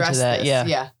get into that. this.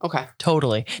 Yeah. Okay.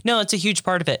 Totally. No, it's a huge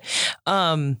part of it.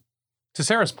 To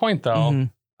Sarah's point, though,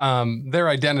 their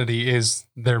identity is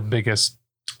their biggest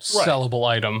sellable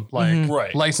item.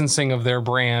 Like licensing of their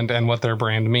brand and what their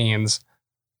brand means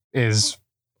is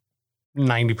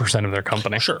 90% of their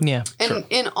company. Sure. Yeah. And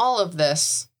in all of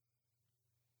this,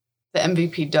 the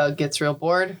MVP Doug gets real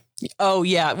bored. Oh,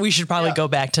 yeah. We should probably go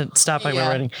back to stop my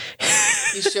writing.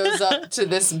 He shows up to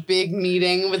this big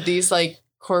meeting with these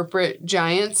corporate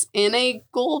giants in a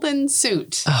golden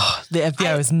suit. Oh, the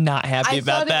FBI was not happy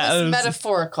about that. I thought it was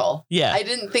metaphorical. Yeah. I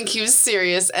didn't think he was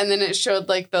serious. And then it showed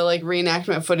the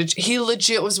reenactment footage. He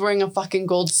legit was wearing a fucking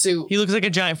gold suit. He looks like a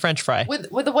giant French fry.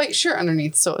 With a white shirt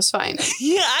underneath, so it was fine.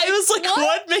 Yeah, I was like,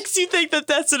 what makes you think that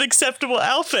that's an acceptable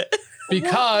outfit?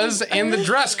 Because in the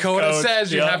dress code it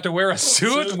says you have to wear a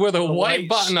suit with a white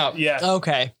button up. Yeah.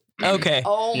 Okay.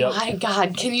 Oh my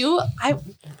God. Can you...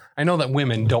 I know that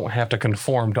women don't have to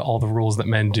conform to all the rules that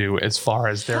men do as far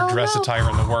as their dress attire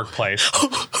in the workplace.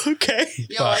 Okay.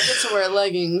 I get to wear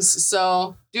leggings,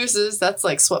 so deuces, that's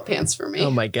like sweatpants for me.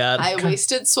 Oh my God.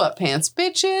 High-waisted sweatpants,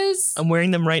 bitches. I'm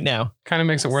wearing them right now. Kind of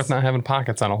makes it worth not having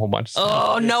pockets on a whole bunch of stuff.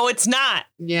 Oh, no, it's not.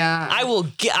 Yeah. I will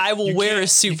wear a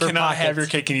suit for pockets. You cannot have your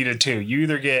cake and eat it too. You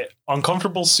either get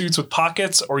uncomfortable suits with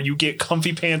pockets or you get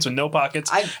comfy pants with no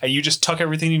pockets and you just tuck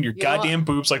everything in your goddamn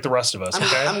boobs like the rest of us,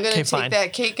 okay? I'm going to take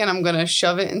that cake and I'm going to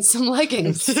shove it in some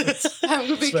leggings. I'm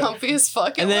going to be comfy as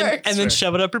fuck. And then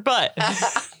shove it up your butt.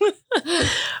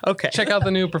 Okay. Check out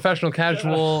the new professional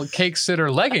casual cake sitter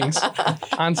leggings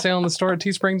on sale in the store at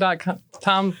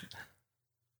teespring.com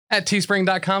at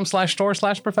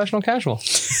teespring.com/store/professional casual.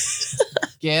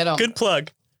 Get them. Good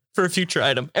plug for a future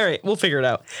item. All right, we'll figure it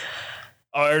out.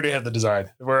 Oh, I already have the design.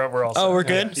 We're all set. Oh, we're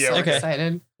good? Yeah, we're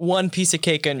excited. One piece of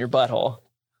cake on your butthole.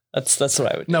 That's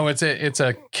what I would do. No, it's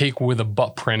a cake with a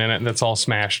butt print in it that's all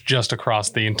smashed just across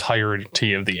the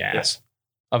entirety of the ass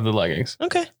of the leggings.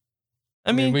 Okay.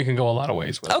 I mean, we can go a lot of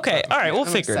ways with it. Okay, all right, we'll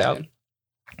figure it out.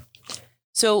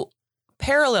 So,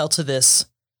 parallel to this,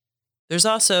 there's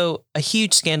also a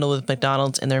huge scandal with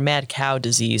McDonald's and their mad cow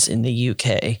disease in the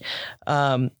UK.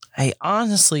 I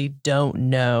honestly don't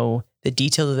know the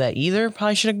details of that either.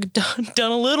 Probably should have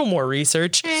done a little more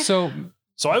research. So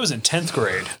I was in 10th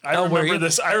grade. I remember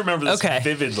this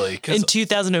vividly. In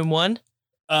 2001?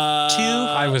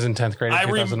 I was in 10th grade in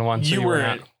 2001. You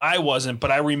weren't. I wasn't,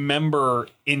 but I remember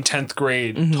in 10th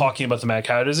grade talking about the mad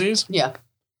cow disease. Yeah.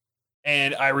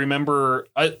 And I remember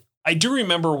I do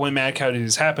remember when mad cow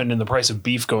disease happened and the price of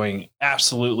beef going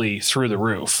absolutely through the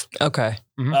roof. Okay.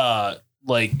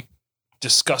 Like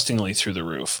disgustingly through the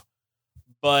roof.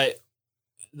 But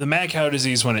the mad cow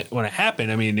disease, when it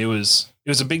happened, I mean, it was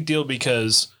a big deal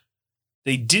because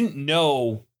they didn't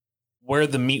know where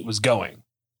the meat was going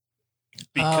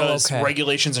because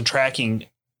regulations and tracking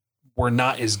were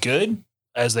not as good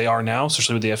as they are now,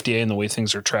 especially with the FDA and the way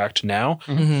things are tracked now.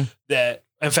 That,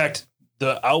 in fact,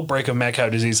 the outbreak of mad cow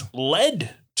disease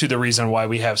led to the reason why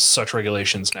we have such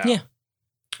regulations now. Yeah.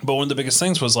 But one of the biggest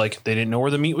things was like they didn't know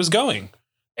where the meat was going.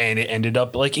 And it ended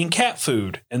up like in cat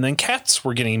food. And then cats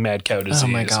were getting mad cow disease. Oh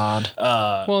my God.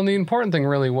 Well, and the important thing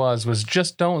really was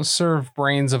just don't serve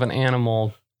brains of an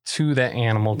animal to that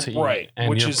animal to eat. Right.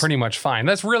 And you're pretty much fine.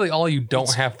 That's really all you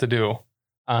don't have to do.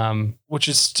 Which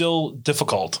is still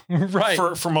difficult. Right.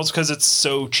 For most, because it's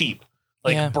so cheap.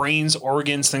 Like brains,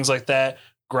 organs, things like that,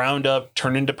 ground up,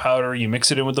 turned into powder. You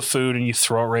mix it in with the food and you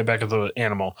throw it right back at the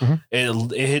animal.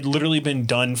 It had literally been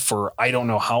done for I don't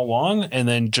know how long. And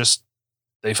then just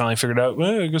they finally figured out,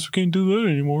 well, I guess we can't do that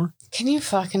anymore. Can you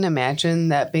fucking imagine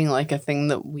that being like a thing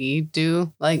that we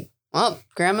do? Like, well,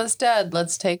 grandma's dead.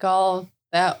 Let's take all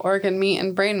that organ meat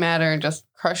and brain matter and just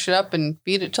crush it up and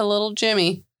feed it to little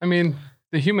Jimmy. I mean,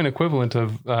 the human equivalent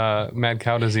of mad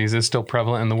cow disease is still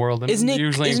prevalent in the world. And isn't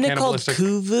it called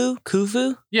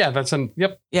kuvu? Yeah, that's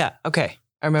yep. Yeah, okay.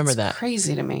 I remember that.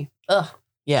 Crazy to me. Ugh.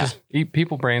 Yeah. Just eat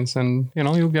people brains and,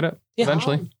 you'll get it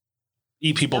eventually.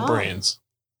 Eat people brains.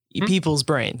 Eat people's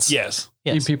brains. Yes.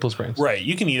 Eat people's brains. Right.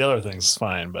 You can eat other things. It's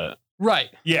fine, but. Right.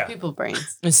 Yeah. People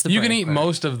brains. It's the you brain can eat part.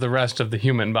 most of the rest of the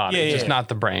human body, just not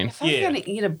the brain. If I'm going to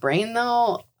eat a brain,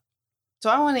 though, do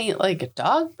I want to eat like a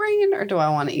dog brain or do I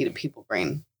want to eat a people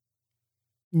brain?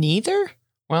 Neither?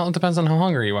 Well, it depends on how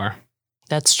hungry you are.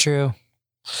 That's true.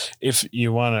 If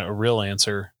you want a real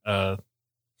answer,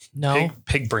 no.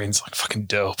 Pig brain's like fucking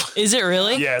dope. Is it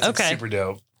really? Yeah, it's like super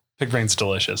dope. Pig brain's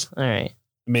delicious. All right.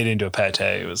 Made it into a pate.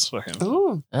 It was fucking.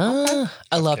 Ooh. I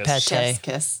love pate. Chef's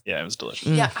kiss. Yeah, it was delicious.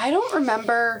 Yeah, I don't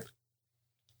remember.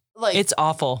 Like it's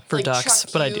awful for ducks,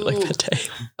 Chuck, but I do like pate.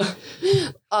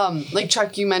 Like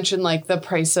Chuck, you mentioned like the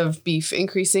price of beef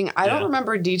increasing. I don't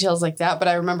remember details like that, but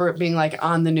I remember it being like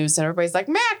on the news and everybody's like,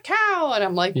 mad cow. And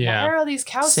I'm like, why are all these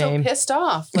cows so pissed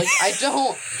off? Like, I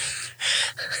don't.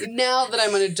 Now that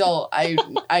I'm an adult,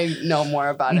 I know more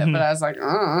about it, but I was like,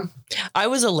 I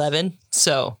was 11,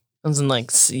 so I was in like,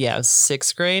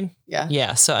 sixth grade. Yeah.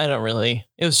 Yeah, so I don't really,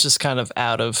 it was just kind of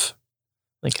out of,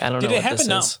 like, I don't know what this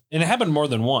is. And it happened more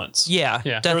than once. Yeah,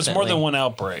 definitely. There was more than one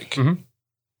outbreak.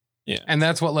 Yeah. And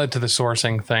that's what led to the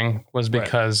sourcing thing was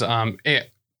because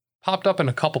it popped up in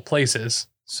a couple places.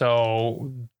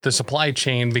 So the supply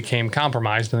chain became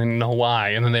compromised and they didn't know why.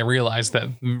 And then they realized that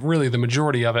really the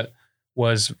majority of it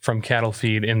was from cattle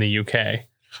feed in the UK.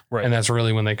 Right. And that's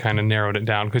really when they kind of narrowed it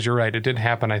down. Because you're right, it did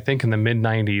happen, I think, in the mid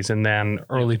 90s. And then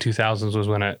early 2000s was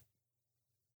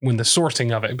when the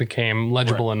sourcing of it became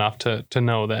legible enough to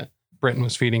know that Britain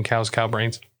was feeding cows cow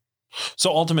brains.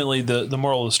 So ultimately, the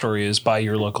moral of the story is buy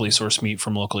your locally sourced meat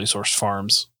from locally sourced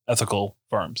farms, ethical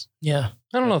farms. Yeah.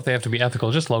 I don't know if they have to be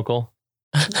ethical, just local.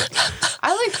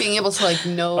 I like being able to like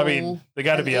know. I mean, they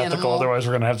got to be ethical, otherwise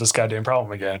we're going to have this goddamn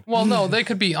problem again. Well, no, they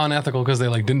could be unethical because they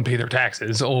like didn't pay their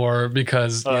taxes or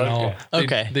because, they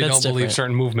don't believe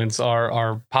certain movements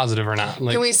are positive or not.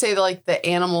 Like, can we say that like the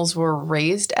animals were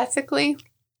raised ethically?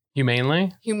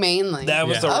 Humanely? That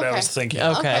was the word I was thinking.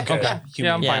 Okay.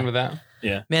 Yeah, I'm fine with that.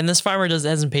 Yeah. Man, this farmer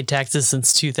hasn't paid taxes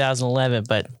since 2011,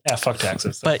 but fuck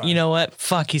taxes. But you know what?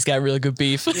 Fuck, he's got really good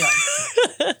beef.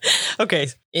 Yeah. Okay.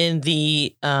 In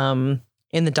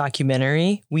the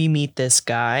documentary, we meet this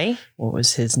guy. What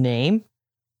was his name?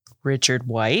 Richard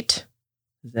White.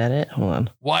 Is that it? Hold on.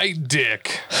 White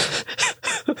Dick.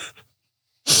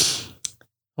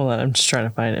 Hold on, I'm just trying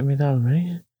to find it.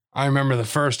 Ready? I remember the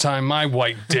first time my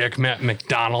white dick met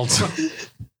McDonald's.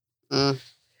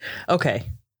 Okay.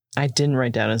 I didn't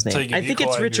write down his name. I think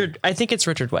it's Richard. I think it's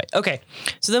Richard White. Okay.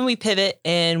 So then we pivot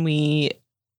and we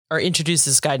are introduced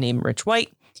to this guy named Rich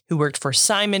White, who worked for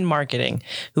Simon Marketing,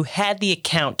 who had the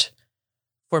account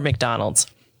for McDonald's.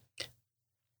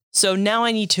 So now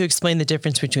I need to explain the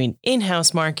difference between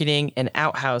in-house marketing and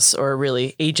out-house, or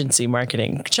really agency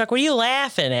marketing. Chuck, what are you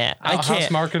laughing at?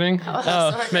 Out-house marketing?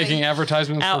 Making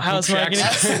advertisements out-house for poop marketing?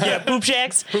 shacks? Yeah, poop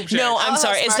shacks? No, I'm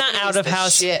sorry. It's not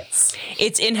out-of-house.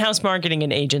 It's in-house marketing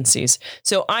and agencies.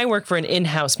 So I work for an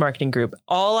in-house marketing group.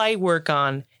 All I work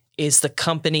on is the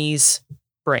company's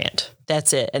brand.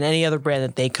 That's it. And any other brand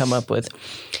that they come up with.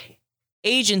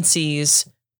 Agencies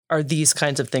are these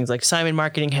kinds of things. Like Simon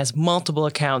Marketing has multiple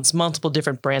accounts, multiple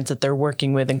different brands that they're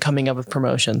working with and coming up with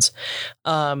promotions.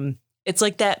 it's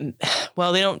like that.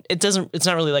 Well, it's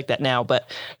not really like that now, but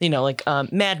like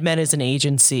Mad Men is an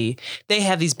agency. They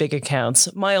have these big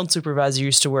accounts. My old supervisor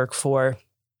used to work for,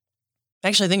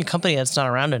 actually, I think a company that's not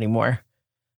around anymore.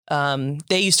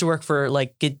 They used to work for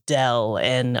like Goodell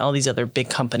and all these other big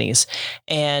companies,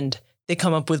 and they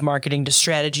come up with marketing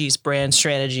strategies, brand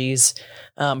strategies,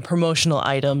 promotional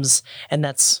items, and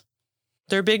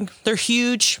they're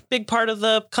huge, big part of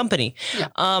the company. Yeah.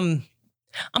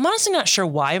 I'm honestly not sure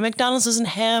why McDonald's doesn't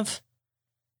have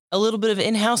a little bit of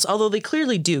in-house, although they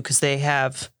clearly do because they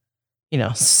have,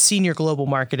 senior global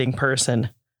marketing person.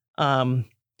 Probably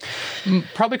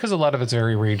because a lot of it's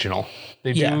very regional.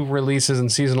 They do releases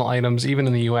and seasonal items, even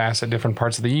in the U.S. at different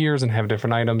parts of the years and have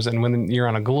different items. And when you're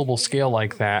on a global scale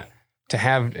like that, to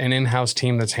have an in-house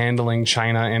team that's handling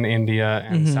China and India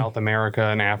and South America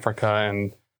and Africa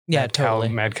and Mad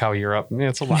Cow Europe. Yeah,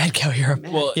 it's a lot. Mad Cow Europe.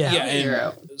 Well,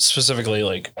 and specifically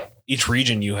like each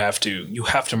region you have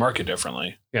to market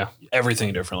differently. Yeah.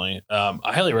 Everything differently. I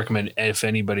highly recommend, if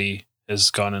anybody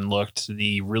has gone and looked,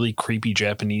 the really creepy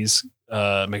Japanese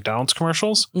McDonald's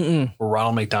commercials where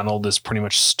Ronald McDonald is pretty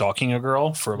much stalking a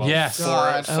girl for about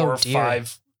four or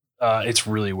five. It's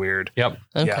really weird. Yep.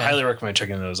 Okay. Yeah, I highly recommend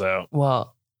checking those out.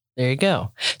 Well, there you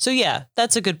go. So yeah,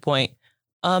 that's a good point.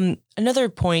 Another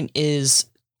point is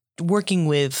working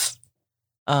with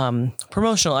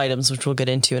promotional items, which we'll get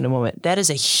into in a moment. That is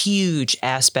a huge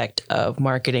aspect of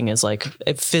marketing, is like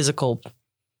a physical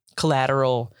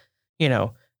collateral,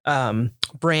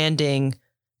 branding,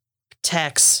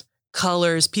 text,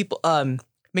 colors. People,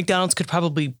 McDonald's could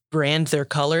probably brand their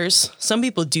colors. Some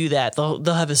people do that. They'll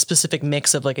have a specific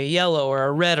mix of like a yellow or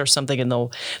a red or something, and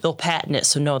they'll patent it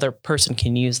so no other person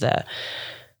can use that.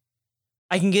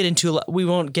 I can get into we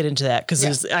won't get into that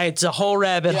because it's a whole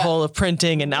rabbit hole of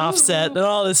printing and offset and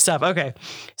all this stuff. Okay,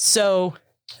 so.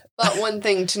 But one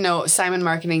thing to note, Simon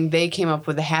Marketing, they came up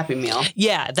with a Happy Meal.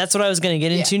 Yeah, that's what I was going to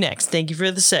get into next. Thank you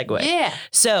for the segue. Yeah.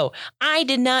 So I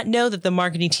did not know that the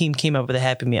marketing team came up with a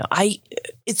Happy Meal.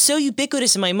 It's so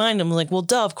ubiquitous in my mind. I'm like, well,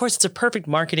 duh, of course it's a perfect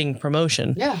marketing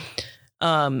promotion. Yeah.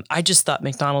 I just thought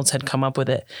McDonald's had come up with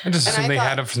it. I just assumed they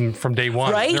had it from day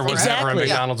one. Right? There was never a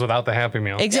McDonald's without the Happy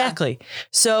Meal. Exactly. Yeah.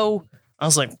 So I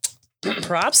was like,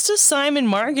 props to Simon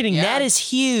Marketing. Yeah. That is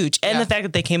huge. And the fact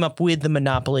that they came up with the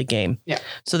Monopoly game. Yeah.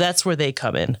 So that's where they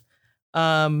come in.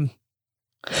 Now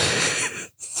I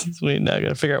got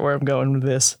to figure out where I'm going with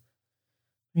this.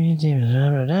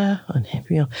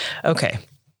 Okay.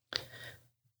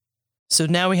 So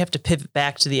now we have to pivot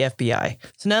back to the FBI.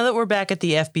 So now that we're back at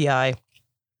the FBI,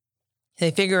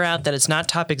 they figure out that it's not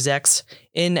top execs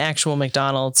in actual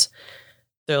McDonald's.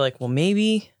 They're like, well,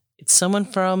 maybe it's someone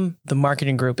from the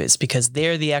marketing group, is because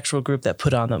they're the actual group that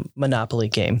put on the Monopoly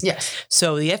game. Yes.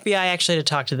 So the FBI actually had to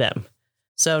talk to them.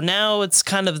 So now it's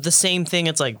kind of the same thing.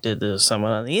 It's like, did there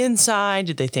someone on the inside?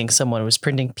 Did they think someone was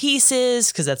printing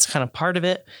pieces? Because that's kind of part of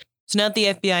it. So now that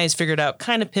the FBI has figured out,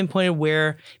 kind of pinpointed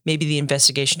where maybe the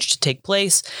investigation should take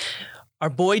place, our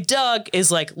boy Doug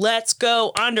is like, let's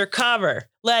go undercover.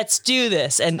 Let's do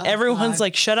this. And everyone's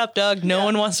like, shut up, Doug. No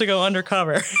one wants to go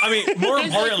undercover. I mean, more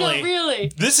importantly,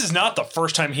 really. This is not the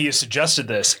first time he has suggested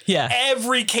this. Yeah.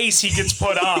 Every case he gets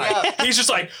put on, he's just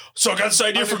like, so I got this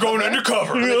idea for going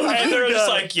undercover. And they're just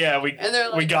like, yeah, we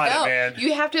got it, man.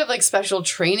 You have to have like special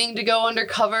training to go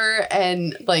undercover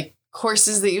and like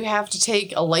courses that you have to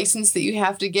take, a license that you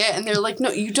have to get, and they're like, no,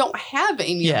 you don't have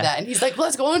any of that. And he's like,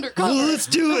 let's go undercover. Let's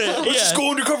do it. Let's just go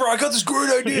undercover. I got this great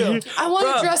idea. I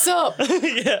want to dress up.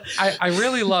 I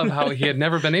really love how he had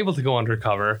never been able to go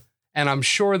undercover, and I'm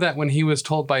sure that when he was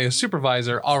told by his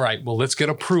supervisor, all right, well, let's get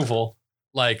approval,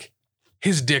 like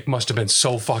his dick must have been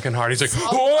so fucking hard. He's like,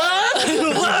 what?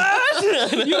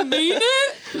 You mean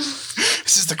it?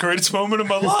 This is the greatest moment of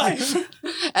my life.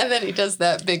 And then he does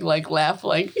that big like laugh,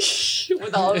 like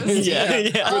with all of his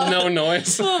with no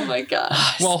noise. Oh my god!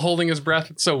 While holding his breath,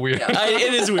 it's so weird.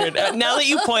 It is weird. Now that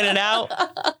you point it out,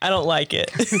 I don't like it.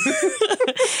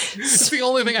 It's the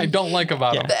only thing I don't like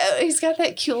about him. He's got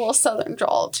that cute little southern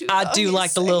drawl too. I do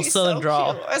like the little southern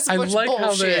drawl. I like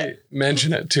how they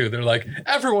mention it too. They're like,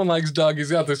 everyone likes Doug.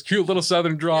 He's got this cute little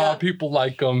southern drawl. People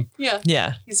like him.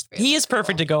 Yeah. He is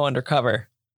perfect to go undercover.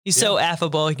 He's so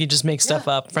affable. He can just make stuff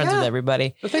up, friends with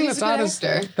everybody. The thing that's odd is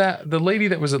that the lady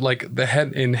that was like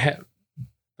the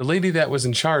lady that was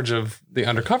in charge of the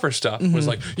undercover stuff was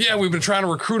like, yeah, we've been trying to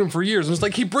recruit him for years. And it's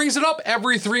like, he brings it up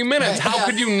every 3 minutes. How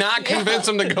could you not convince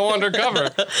him to go undercover?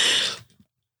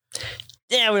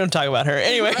 Yeah, we don't talk about her.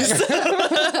 Anyways.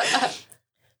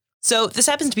 So this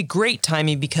happens to be great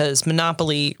timing because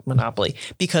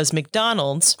because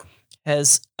McDonald's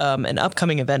has an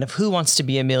upcoming event of Who Wants to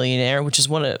Be a Millionaire, which is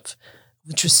one of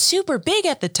which was super big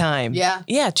at the time. Yeah.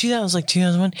 Yeah,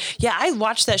 2001. Yeah, I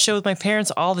watched that show with my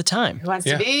parents all the time. Who wants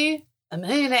to be a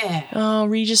millionaire? Oh,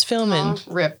 Regis Philbin.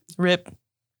 Oh, rip.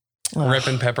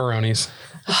 Ripping pepperonis.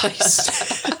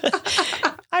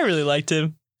 I really liked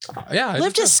him. Yeah.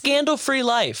 Lived a scandal-free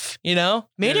life, you know?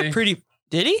 Made Did it he? pretty...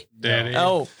 Did he? Did he?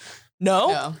 Oh.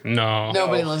 No? No.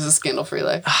 Nobody lives a scandal-free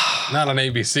life. Not on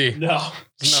ABC. No. Nothing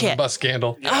Shit. but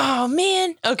scandal. Oh,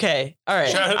 man. Okay. All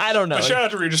right. I don't know. But shout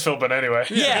out to Regis Philbin anyway.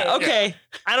 Yeah, okay.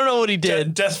 I don't know what he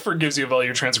did. Death forgives you of all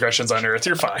your transgressions on earth.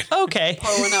 You're fine. Okay.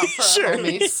 Pour one out for Sure. our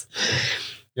homies.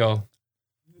 Yo.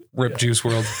 Rip Juice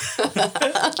World.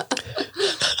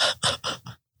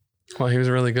 Well, he was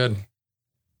really good.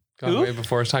 Gone Who? way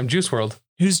before his time. Juice World.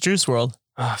 Who's Juice World?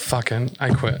 Ah, fucking.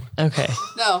 I quit. Okay.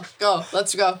 No, go.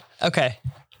 Let's go. Okay.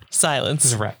 Silence.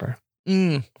 He's a rapper.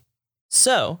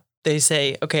 So they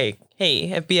say, okay, hey,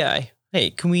 FBI, hey,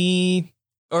 can we,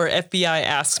 or FBI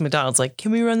asks McDonald's, like,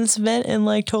 can we run this event and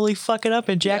like totally fuck it up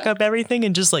and jack up everything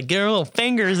and just like get our little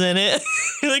fingers in it?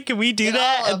 Like, can we do Get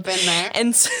that? all up in there.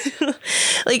 And so,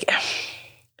 like,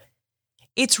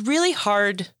 it's really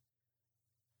hard.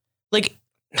 Like,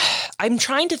 I'm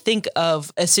trying to think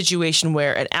of a situation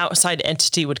where an outside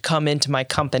entity would come into my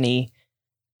company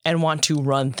and want to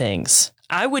run things.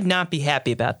 I would not be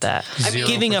happy about that. I mean,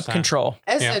 Giving up 0%. control.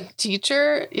 As a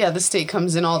teacher, the state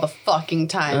comes in all the fucking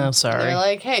time. I'm sorry. They're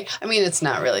like, hey, I mean, it's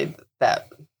not really that,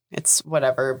 it's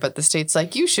whatever, but the state's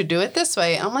like, you should do it this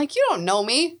way. I'm like, you don't know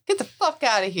me. Get the fuck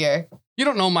out of here. You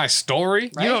don't know my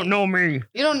story. Right? You don't know me.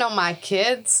 You don't know my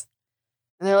kids.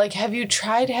 And they're like, have you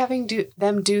tried having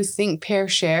them do think, pair,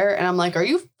 share? And I'm like, are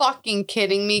you fucking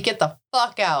kidding me? Get the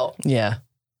fuck out. Yeah.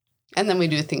 And then we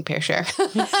do think, pair, share.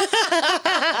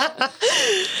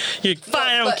 You're fine,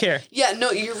 I don't care. Yeah,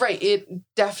 no, you're right. It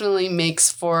definitely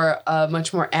makes for a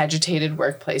much more agitated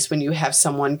workplace when you have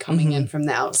someone coming in from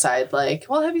the outside. Like,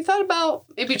 well, have you thought about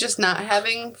maybe just not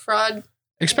having fraud?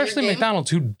 Especially Game? McDonald's,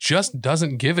 who just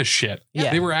doesn't give a shit. Yeah.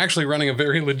 They were actually running a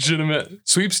very legitimate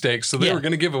sweepstakes, so they Yeah. were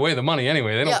going to give away the money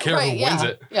anyway. They don't care who wins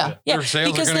it. Yeah. Yeah, Their sales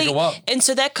are because going to go up. And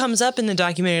so that comes up in the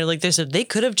documentary. Like they said, they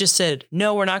could have just said,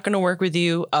 no, we're not going to work with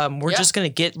you. We're just going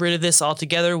to get rid of this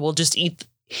altogether. We'll just eat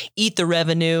the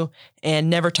revenue and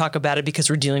never talk about it because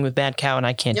we're dealing with Bad Cow and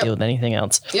I can't deal with anything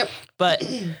else. Yep. But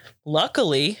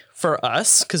luckily for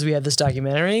us, because we have this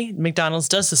documentary, McDonald's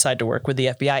does decide to work with the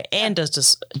FBI and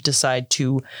does decide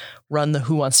to run the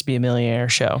Who Wants to Be a Millionaire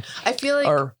show. I feel like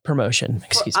or promotion,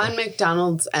 excuse me. on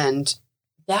McDonald's end,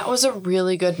 that was a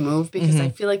really good move because I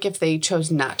feel like if they chose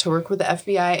not to work with the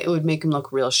FBI, it would make them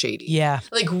look real shady. Yeah.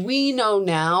 Like we know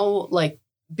now, like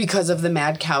because of the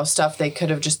Mad Cow stuff, they could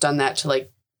have just done that to like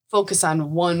focus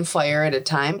on one fire at a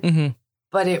time.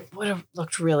 But it would have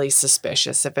looked really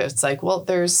suspicious if it's like, well,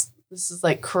 this is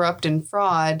like corrupt and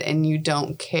fraud and you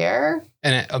don't care.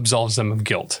 And it absolves them of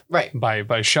guilt. Right.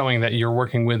 By showing that you're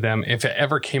working with them. If it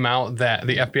ever came out that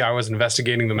the FBI was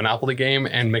investigating the Monopoly game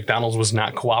and McDonald's was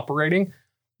not cooperating,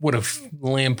 would have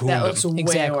lampooned That them. looks way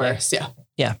Exactly. worse. Yeah.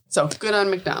 Yeah. So good on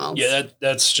McDonald's. Yeah,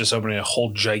 that's just opening a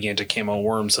whole gigantic can of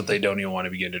worms that they don't even want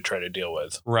to begin to try to deal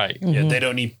with. Right. Yeah, they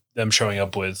don't need them showing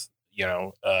up with,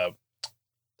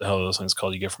 the hell are those things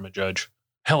called you get from a judge?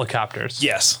 Helicopters.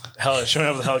 Yes. Showing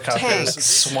up with helicopters, Tanks.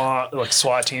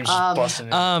 SWAT teams just busting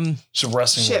in. Just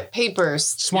arresting them. Shit, papers.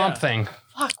 Swamp Thing.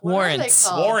 Fuck, what Warrants. are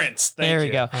they called? Warrants. Thank There we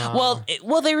you. go.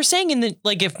 Well, they were saying in the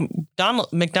like if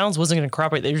McDonald's wasn't going to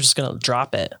cooperate, they were just going to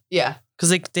drop it Yeah. because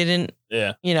they didn't.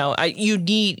 Yeah. You know, you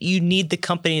need the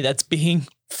company that's being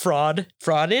frauded.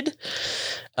 Feet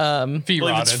I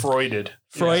believe it's rotted.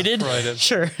 Freuded. Freuded.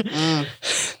 Sure.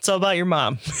 It's all about your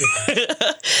mom.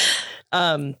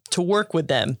 To work with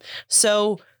them.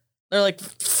 So they're like,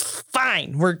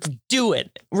 fine, we're doing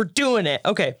it.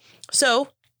 Okay. So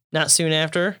not soon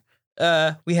after,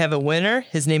 we have a winner.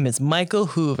 His name is Michael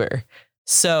Hoover.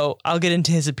 So I'll get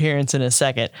into his appearance in a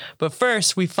second. But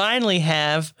first, we finally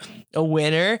have a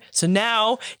winner. So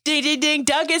now, ding, ding, ding,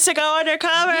 Doug gets to go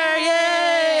undercover.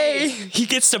 Yay! He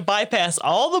gets to bypass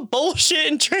all the bullshit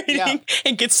and training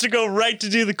and gets to go right to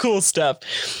do the cool stuff.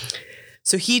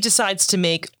 So he decides to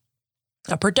make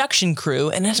a production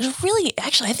crew. And it's really,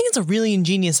 actually, I think it's a really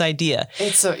ingenious idea.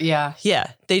 Yeah.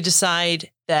 They decide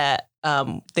that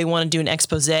they want to do an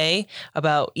expose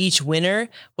about each winner,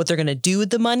 what they're going to do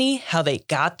with the money, how they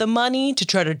got the money to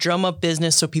try to drum up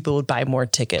business so people would buy more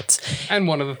tickets. And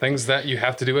one of the things that you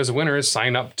have to do as a winner is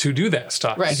sign up to do that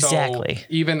stuff. Right. So Exactly.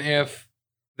 even if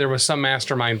there was some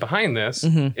mastermind behind this,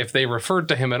 if they referred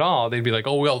to him at all, they'd be like,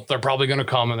 oh, well, they're probably going to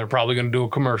come and they're probably going to do a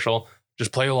commercial.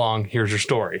 Just play along. Here's your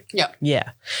story.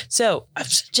 Yeah. So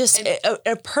just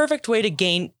a perfect way to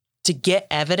get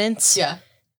evidence. Yeah.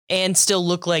 And still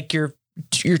look like you're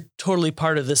you're totally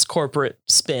part of this corporate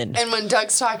spin. And when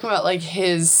Doug's talking about like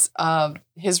his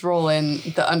role in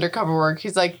the undercover work,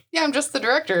 he's like, yeah, I'm just the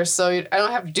director, so I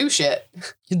don't have to do shit.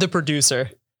 The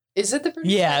producer. Is it the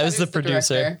producer? Yeah, it was the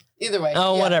producer. Director? Either way.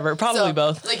 Oh, yeah. whatever. Probably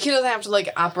both. Like he doesn't have to like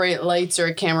operate lights or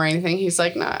a camera or anything. He's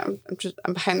like, nah,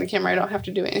 I'm behind the camera. I don't have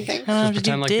to do anything. Just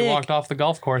pretend like you walked off the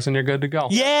golf course and you're good to go.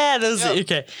 Yeah,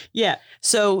 okay. Yeah.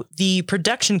 So the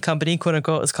production company, quote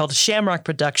unquote, is called Shamrock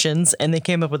Productions, and they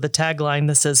came up with a tagline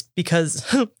that says because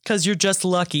you're just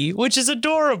lucky, which is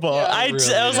adorable. Yeah, I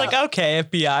was like, okay,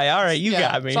 FBI, all right, you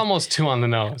got me. It's almost too on the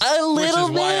nose. A little which is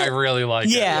bit. why I really like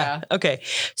it. Yeah. Okay.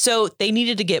 So they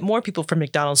needed to get more people from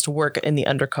McDonald's to work in the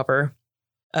undercover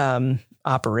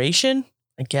operation,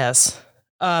 I guess.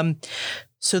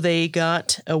 So they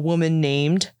got a woman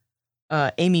named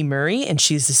Amy Murray, and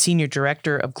she's the senior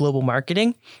director of global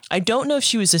marketing. I don't know if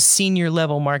she was a senior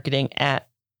level marketing in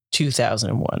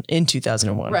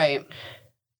 2001. Right.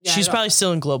 Yeah, She's probably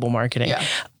still in global marketing. Yeah.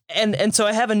 And so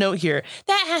I have a note here.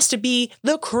 That has to be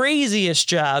the craziest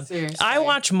job. Seriously. I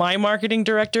watch my marketing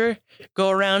director go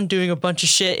around doing a bunch of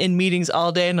shit in meetings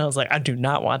all day, and I was like, I do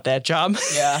not want that job.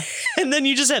 Yeah. And then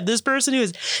you just have this person who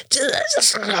is,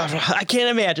 I can't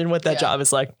imagine what that job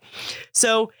is like.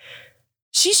 So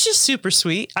she's just super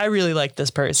sweet. I really like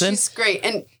this person. She's great.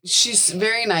 And she's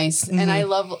very nice. Mm-hmm. And I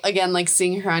love, again, like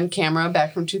seeing her on camera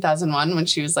back from 2001 when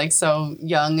she was like so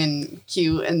young and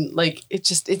cute. And like, it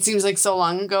seems like so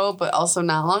long ago, but also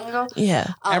not long ago. Yeah.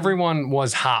 Everyone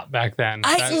was hot back then.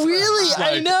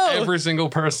 I know. Every single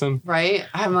person. Right?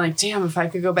 I'm like, damn, if I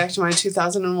could go back to my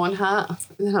 2001 hot.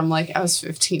 And then I'm like, I was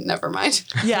 15. Never mind.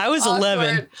 Yeah, I was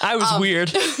 11. I was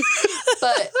weird.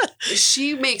 But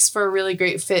she makes for a really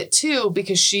great fit too,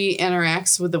 because she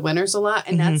interacts with the winners a lot,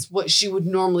 and that's what she would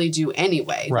normally do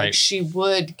anyway. Right. Like she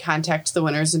would contact the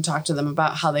winners and talk to them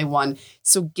about how they won.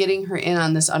 So getting her in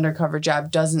on this undercover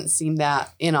job doesn't seem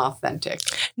that inauthentic.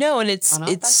 No, and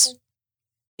inauthentic's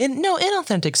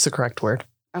the correct word.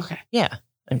 Okay. Yeah.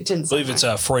 It didn't I believe it's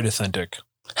Freud-authentic.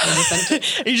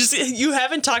 You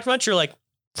haven't talked much. You're like,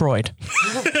 Freud.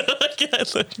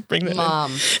 Bring that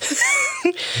Mom.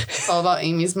 It's all about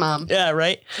Amy's mom. Yeah,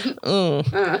 right?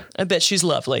 I bet she's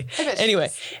lovely.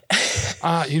 Anyway.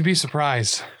 You'd be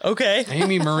surprised. Okay.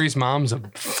 Amy Murray's mom's a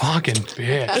fucking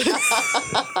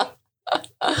bitch.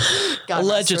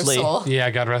 Allegedly. Yeah,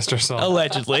 God rest her soul.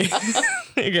 Allegedly.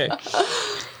 Okay.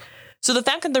 So the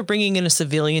fact that they're bringing in a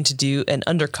civilian to do an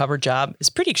undercover job is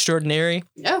pretty extraordinary.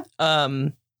 Yeah. I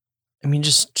mean,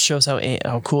 just shows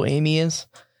how cool Amy is.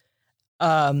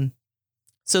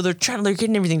 So they're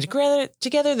getting everything together.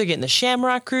 They're getting the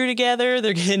Shamrock crew together.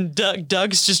 They're getting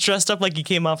Doug's just dressed up like he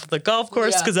came off of the golf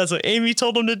course because that's what Amy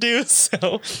told him to do.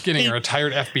 So getting a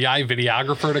retired FBI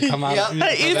videographer to come out.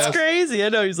 It's crazy. I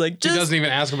know. He's like, he doesn't even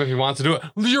ask him if he wants to do it.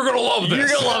 You're gonna love this.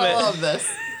 You're gonna love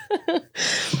this.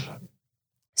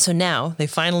 So now they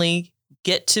finally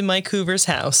get to Mike Hoover's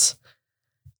house,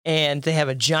 and they have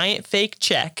a giant fake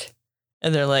check.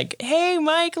 And they're like, hey,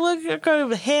 Mike, look, I'm going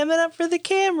to ham it up for the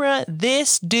camera.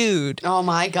 This dude. Oh,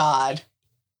 my God.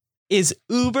 Is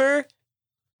uber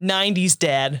 90s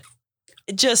dad.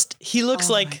 He looks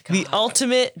like the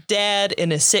ultimate dad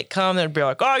in a sitcom that'd be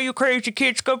like, oh, you crazy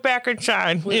kids, go back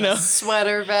inside. With a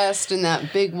sweater vest and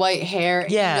that big white hair.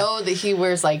 Yeah. You know that he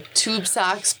wears like tube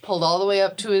socks pulled all the way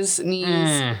up to his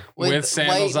knees with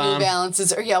sandals white on. New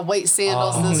Balances. Or white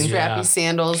sandals, those strappy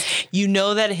sandals. You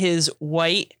know that his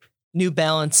white New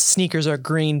Balance sneakers are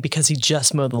green because he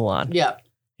just mowed the lawn. Yep.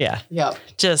 Yeah. Yep.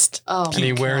 And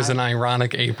he wears an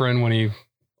ironic apron when he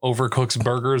overcooks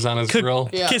burgers on his grill.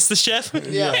 Yeah. Kiss the chef.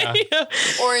 Yeah.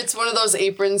 Or it's one of those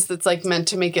aprons that's like meant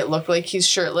to make it look like he's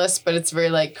shirtless, but it's very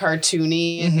like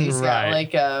cartoony and he's got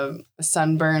like a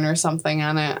sunburn or something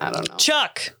on it. I don't know.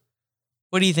 Chuck,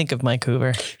 what do you think of Mike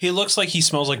Hoover? He looks like he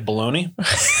smells like bologna.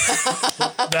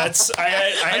 I'm glad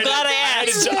I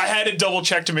asked. I had to double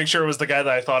check to make sure it was the guy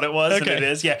that I thought it was, and it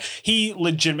is. Yeah, he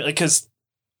legitimately, because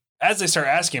as they start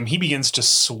asking him, he begins to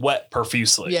sweat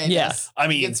profusely. Yeah. I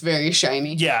mean, it's very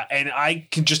shiny. Yeah, and I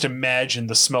can just imagine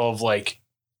the smell of like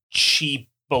cheap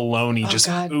bologna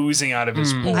oozing out of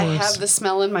his pores. I have the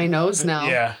smell in my nose now.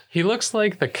 Yeah. He looks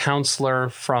like the counselor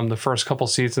from the first couple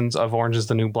seasons of Orange is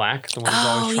the New Black. The one who's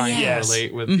always trying to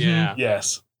relate with. Yeah.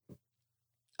 Yes.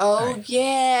 Oh,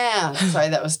 yeah. Sorry,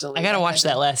 that was deleted. I got to watch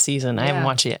that last season. I haven't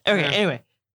watched it yet. Okay, anyway.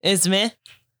 It's me.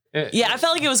 I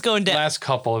felt like it was going down. Last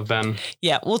couple have been.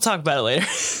 Yeah, we'll talk about it later.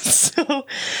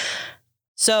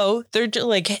 So they're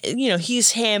like,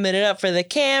 he's hamming it up for the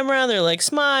camera. They're like,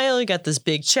 smile. You got this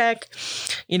big check.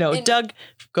 And Doug,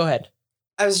 go ahead.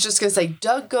 I was just going to say,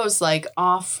 Doug goes like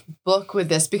off book with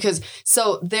this because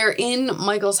so they're in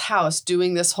Michael's house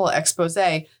doing this whole expose.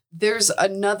 There's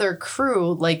another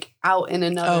crew like out in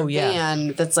another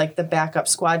van that's like the backup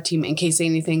squad team in case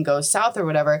anything goes south or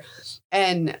whatever.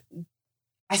 And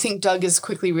I think Doug is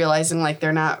quickly realizing like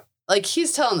they're not like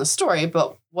he's telling the story,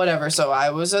 but whatever. So I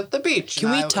was at the beach.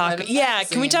 Can we talk? Yeah.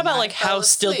 Can we talk about like how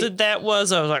stilted that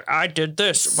was? I was like, I did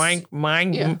this.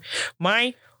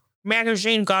 My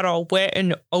magazine got all wet in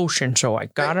the ocean, so I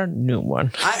got a new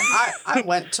one. I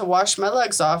went to wash my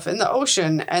legs off in the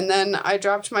ocean, and then I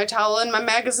dropped my towel and my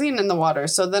magazine in the water,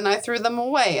 so then I threw them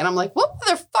away. And I'm like, what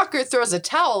motherfucker throws a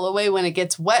towel away when it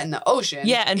gets wet in the ocean?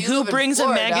 Yeah, and who brings a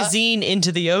magazine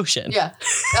into the ocean? Yeah.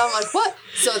 And I'm like, what?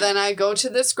 So then I go to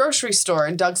this grocery store,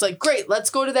 and Doug's like, great,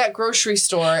 let's go to that grocery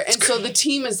store. And so the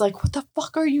team is like, what the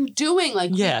fuck are you doing?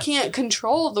 Like, you can't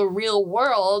control the real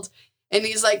world. And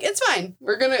he's like, it's fine.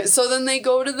 We're going to. So then they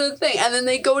go to the thing and then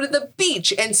they go to the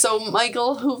beach. And so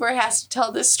Michael Hoover has to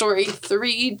tell this story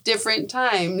 3 different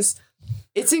times.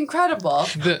 It's incredible.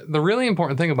 The really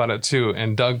important thing about it, too,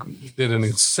 and Doug did an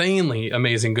insanely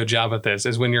amazing good job at this,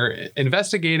 is when you're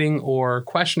investigating or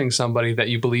questioning somebody that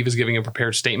you believe is giving a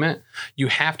prepared statement, you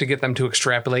have to get them to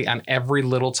extrapolate on every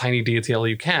little tiny detail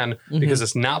you can because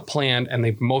it's not planned and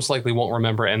they most likely won't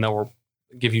remember it and they'll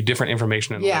give you different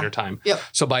information in a later time. Yep.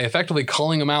 So by effectively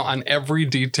calling him out on every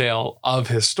detail of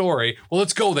his story, well,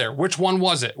 let's go there. Which one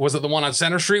was it? Was it the one on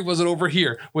Center Street? Was it over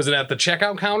here? Was it at the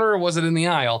checkout counter or was it in the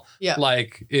aisle? Yeah.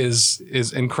 Like is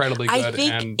incredibly good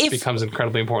and becomes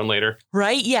incredibly important later.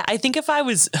 Right? Yeah. I think if I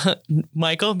was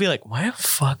Michael, I'd be like, why the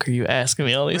fuck are you asking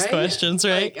me all these questions,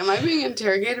 right? Like, am I being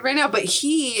interrogated right now? But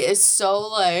he is so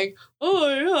like, oh,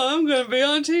 yeah, I'm going to be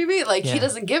on TV. Like, he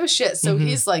doesn't give a shit. So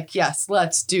he's like, yes,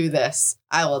 let's do this.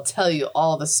 I will tell you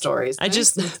all the stories.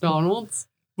 McDonald's.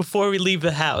 Before we leave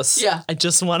the house, I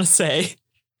just want to say,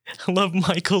 I love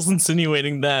Michael's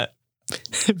insinuating that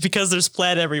because there's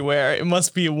plaid everywhere, it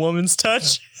must be a woman's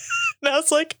touch. And I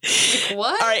was like,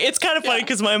 what? All right, it's kind of funny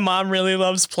because my mom really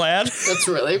loves plaid. That's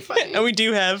really funny. And we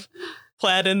do have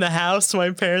plaid in the house, my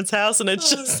parents' house. And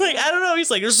it's just like, I don't know. He's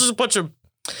like, there's just a bunch of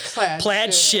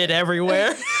plaid shit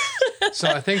everywhere. So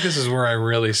I think this is where I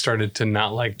really started to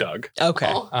not like Doug.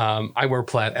 Okay. I wear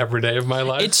plaid every day of my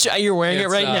life. You're wearing it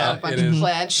right now. It is,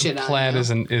 plaid shit on plaid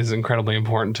is incredibly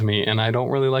important to me, and I don't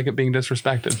really like it being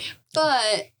disrespected.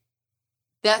 But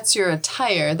that's your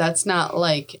attire. That's not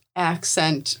like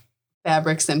accent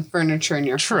fabrics and furniture in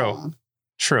your home.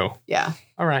 True. Yeah.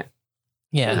 All right.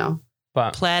 Yeah. You know.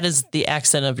 But plaid is the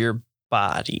accent of your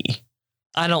body.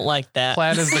 I don't like that.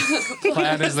 Plaid is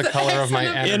the color of my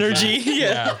energy.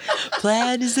 Yeah.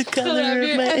 Plaid is the color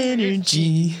of my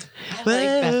energy. I like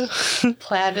that.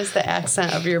 Plaid is the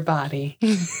accent of your body.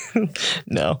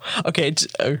 No. Okay.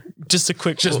 Just a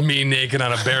quick. Just me naked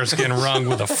on a bearskin rug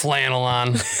with a flannel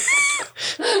on.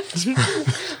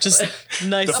 Just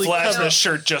nicely. The flash of the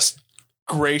shirt just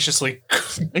graciously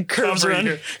cover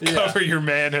your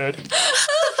manhood.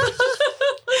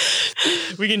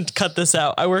 We can cut this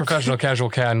out. I work professional casual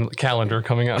calendar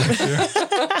coming out next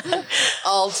year.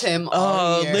 All Tim.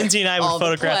 All year. Lindsay and I would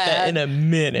photograph that in a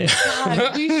minute.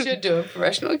 God, we should do a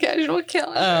professional casual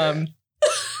calendar.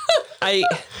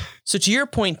 So to your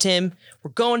point, Tim,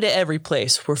 we're going to every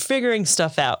place. We're figuring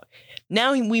stuff out.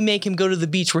 Now we make him go to the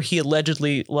beach where he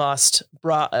allegedly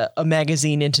brought a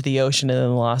magazine into the ocean and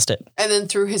then lost it. And then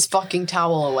threw his fucking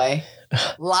towel away.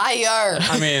 Liar.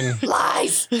 I mean,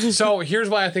 lies. So here's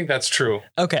why I think that's true.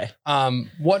 Okay.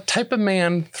 What type of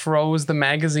man throws the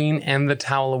magazine and the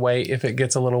towel away if it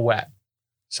gets a little wet?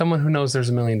 Someone who knows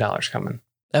there's $1 million coming.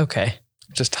 Okay.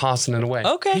 Just tossing it away.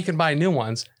 Okay. He can buy new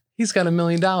ones. He's got $1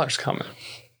 million coming.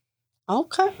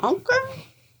 Okay.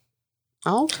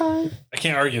 I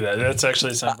can't argue that. That's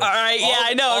actually something. All right. Yeah,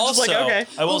 I know. I'm also, just like, okay.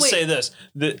 I will say this: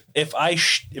 that if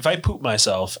I poop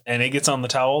myself and it gets on the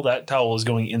towel, that towel is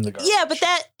going in the garbage. Yeah, but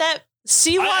that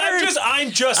seawater. I'm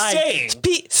just saying.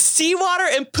 Seawater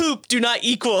and poop do not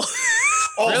equal.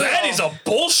 Oh, really? That is a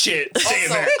bullshit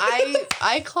statement.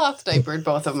 I cloth diapered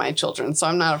both of my children, so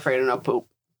I'm not afraid of no poop.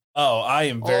 Oh, I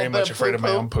am very much afraid of my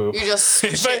own poop. You just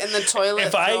squish it in the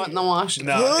toilet, throw it in the wash.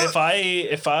 No, if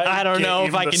I don't know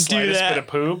if I can do that. Bit of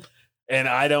poop, and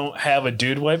I don't have a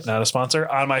dude wipe, not a sponsor,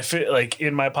 on my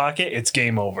in my pocket, it's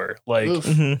game over. Like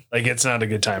it's not a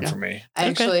good time for me. I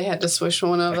actually had to swish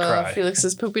one of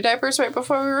Felix's poopy diapers right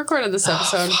before we recorded this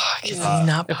episode. If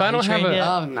I don't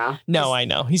have no, I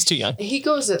know he's too young. He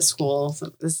goes at school.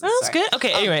 So that's good.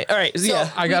 Okay, anyway, all right. So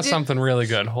I got something really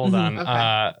good. Hold on.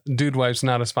 Okay. Dude Wipe's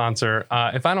not a sponsor.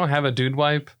 If I don't have a dude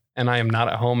wipe and I am not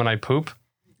at home and I poop,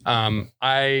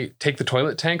 I take the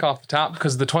toilet tank off the top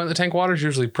because the toilet tank water is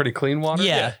usually pretty clean water.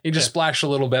 Yeah. You just splash a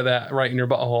little bit of that right in your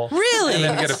butthole. Really? And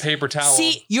then get a paper towel.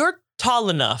 See, you're tall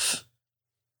enough.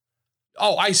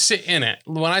 Oh, I sit in it.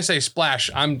 When I say splash,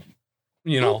 I'm,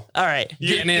 all right,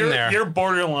 getting in there. You're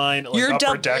borderline like You're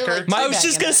upper decker. I was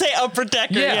just gonna say upper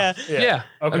decker. Yeah. Yeah.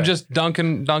 Okay. I'm just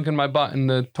dunking my butt in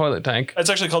the toilet tank. It's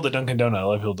actually called the Dunkin' Donut. A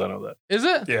lot of people don't know that. Is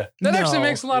it? Yeah. That No. actually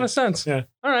makes a lot of sense. Yeah.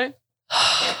 All right.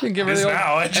 Give her It is the old,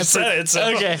 now. I just said it. So.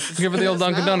 Okay. give her the old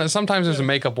Dunkin' Donut. Sometimes there's a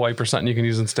makeup wipe or something you can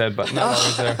use instead, but not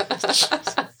always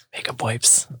there. Makeup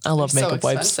wipes. I love They're so makeup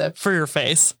wipes expensive. for your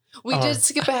face. We did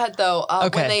skip ahead though.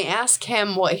 Okay. When they ask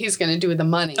him what he's going to do with the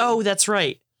money, Oh, that's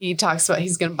right. he talks about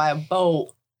he's going to buy a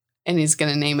boat and he's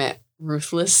going to name it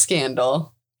Ruthless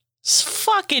Scandal. It's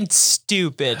fucking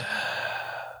stupid.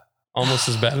 Almost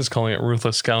as bad as calling it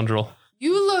Ruthless Scoundrel.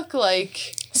 You look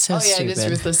like So it stupid. is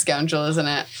Ruthless Scoundrel, isn't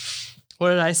it? What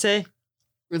did I say?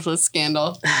 Ruthless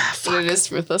Scandal. But it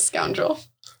is Ruthless Scoundrel.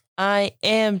 I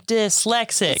am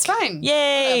dyslexic. It's fine.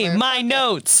 Yay, Whatever. my Fuck it.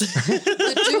 notes.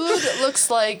 The dude looks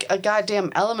like a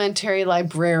goddamn elementary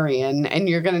librarian, and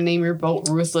you're going to name your boat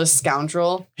Ruthless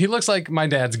Scoundrel. He looks like my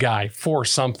dad's guy for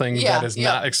something Yeah, that is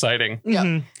yeah. not exciting. Yep.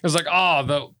 Mhm. It's like, oh,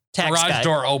 the Tax garage guy.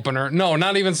 door opener. No,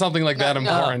 not even something like that No.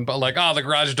 important, but like, oh, the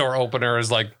garage door opener is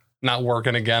like not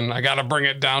working again. I got to bring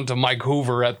it down to Mike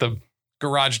Hoover at the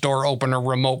garage door opener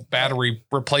remote battery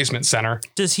replacement center.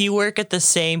 Does he work at the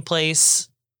same place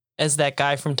as that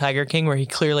guy from Tiger King where he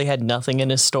clearly had nothing in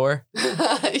his store?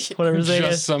 Whatever his name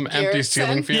Just is. some empty Garrison?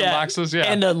 ceiling fan Yeah. boxes. Yeah.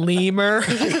 And a lemur.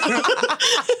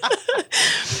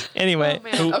 Anyway. Oh,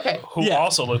 man. Okay. Who Yeah.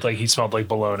 also looked like he smelled like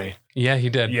bologna. yeah, he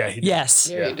did. Yeah, he did. Yes.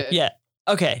 There you did. Yeah.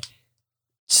 Okay.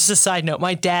 Just a side note.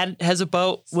 My dad has a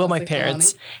boat. Well, my like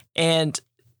parents. And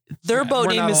their boat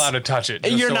We're name not is... allowed to touch it.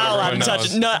 just You're so not allowed to everyone touch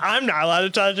knows. it. No, I'm not allowed to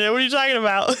touch it. What are you talking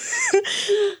about?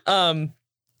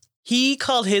 He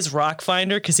called his rock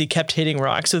finder because he kept hitting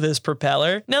rocks with his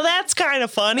propeller. Now that's kind of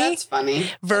funny. That's funny.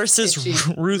 Versus That's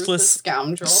itchy. ruthless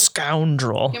Scoundrel.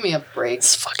 Scoundrel. Give me a break.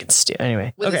 It's fucking stupid.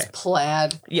 Anyway, With okay. his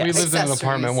plaid. Yes. We lived in an Accessories.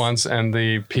 apartment once, and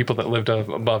the people that lived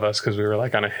above us, because we were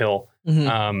like on a hill,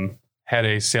 Mhm. had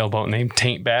a sailboat named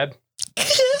Taint Bad.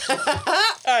 All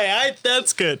right,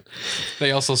 that's good.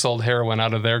 They also sold heroin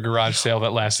out of their garage sale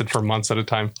that lasted for months at a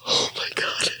time. Oh my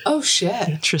god. Oh, shit.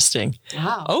 Interesting.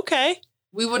 Wow. Okay.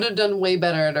 We would have done way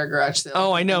better at our garage sale.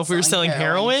 Oh, I know. If we were selling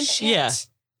heroin? Shit. Yeah.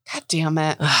 God damn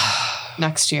it.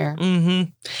 Next year.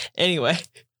 Mm-hmm. Anyway.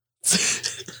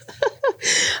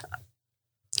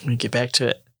 Let me get back to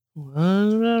it.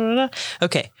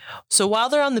 Okay. So while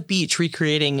they're on the beach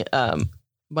recreating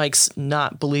Mike's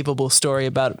not believable story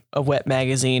about a wet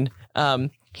magazine,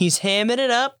 he's hamming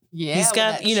it up. Yeah. He's with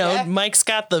got, that you know, check. Mike's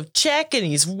got the check and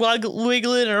he's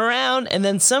wiggling it around. And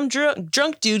then some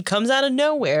drunk dude comes out of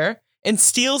nowhere and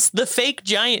steals the fake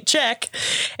giant check.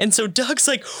 And so Doug's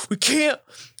like, we can't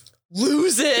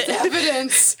lose it.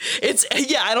 Evidence. Is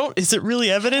it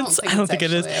really evidence? I don't think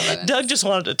it is. it's actually evidence. Doug just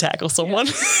wanted to tackle someone.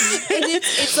 And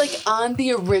it's like on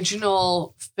the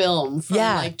original film from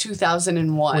Yeah. like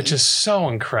 2001. Which is so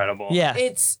incredible. Yeah.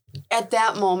 It's at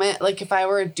that moment, like if I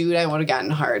were a dude, I would have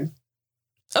gotten hard.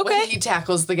 When Okay. he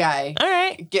tackles the guy All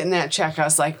right. getting that check, I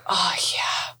was like, oh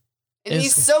yeah. And Is-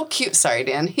 he's so cute. Sorry,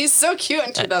 Dan. He's so cute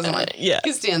in 2001. Yeah.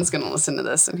 Because Dan's going to listen to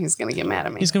this and he's going to get mad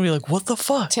at me. He's going to be like, what the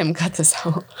fuck? Tim, cut this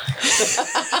out.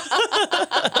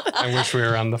 I wish we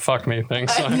were on the fuck me thing,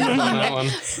 so I I know. on that one.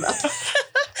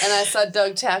 And I saw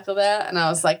Doug tackle that and I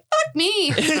was like, fuck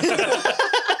me.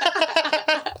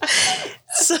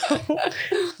 So,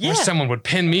 yeah. Wish someone would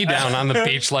pin me down on the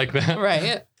beach like that.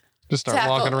 Right. Just start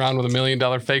Tackle. walking around with $1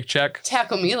 million fake check.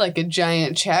 Tackle me like a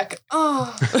giant check.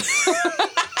 Oh.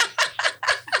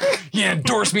 Yeah,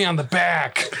 endorse me on the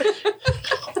back.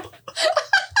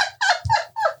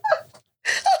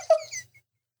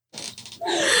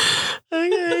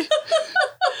 Okay.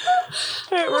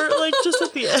 All right, we're like just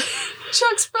at the end.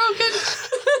 Chuck's broken.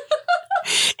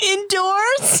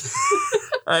 Indoors?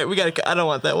 All right, we got to, I don't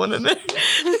want that one in there.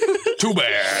 Too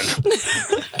bad.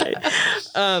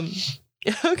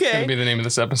 Okay. Gonna be the name of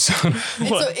this episode.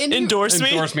 What? so Endorse me?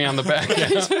 Endorse me on the back.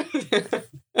 Yeah.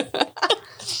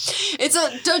 It's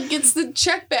a Doug gets the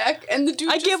check back and the dude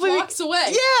I just can't believe- walks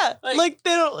away. Yeah. Like- Like,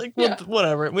 they don't, like, Yeah.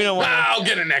 whatever. We don't want I'll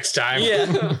get it next time.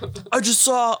 Yeah. I just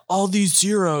saw all these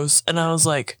zeros and I was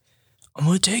like, I'm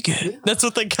going to take it. That's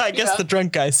what the guy, I guess Yeah. the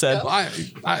drunk guy said. I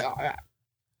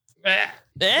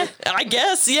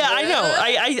guess. Yeah, I know.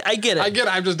 I get it. I get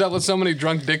it. I've just dealt with so many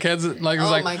drunk dickheads. That, like, it's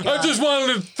Oh like, my God. I just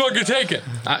wanted to fucking take it.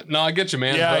 No, I get you,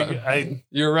 man. Yeah, but I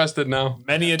you're arrested now.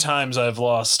 many a times I've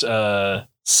lost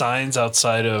signs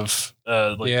outside of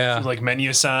like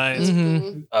menu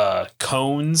signs,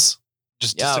 cones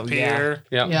just disappear.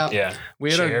 Yeah.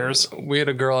 We had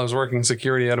a girl. I was working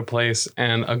security at a place,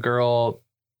 and a girl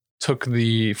took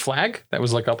the flag that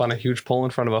was like up on a huge pole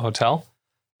in front of a hotel.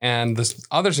 And this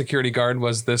other security guard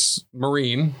was this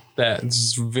Marine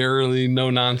that's very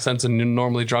no nonsense and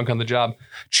normally drunk on the job,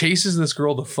 chases this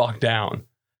girl the fuck down,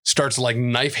 starts like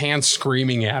knife hand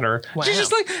screaming at her. Wow. She's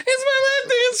just like, it's my last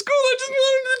day in school. I just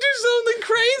wanted to do something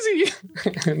crazy.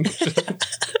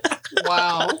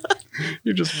 Wow.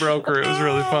 You just broke her. It was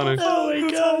really funny. Oh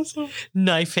my God.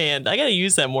 Knife hand. I got to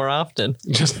use that more often.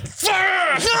 Just.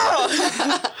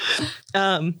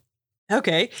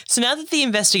 Okay, so now that the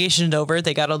investigation is over,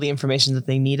 they got all the information that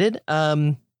they needed.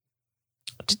 Did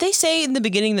they say in the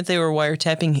beginning that they were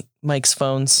wiretapping Mike's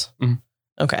phones? Mm-hmm.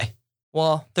 Okay,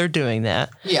 well, they're doing that.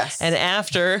 Yes. And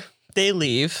after they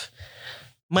leave,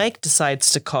 Mike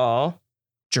decides to call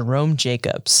Jerome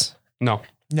Jacobs. No,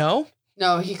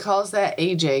 he calls that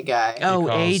AJ guy. Oh,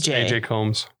 AJ. AJ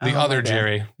Combs. The other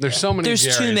Jerry. There's so many There's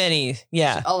Jerrys. too many.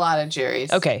 Yeah. A lot of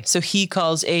Jerrys. Okay, so he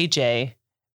calls AJ,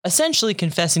 essentially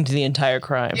confessing to the entire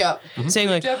crime. Yep. Saying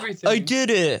like, everything. I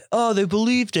did it. Oh, they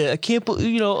believed it. I can't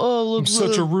believe, I'm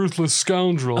such a ruthless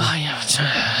scoundrel. Oh,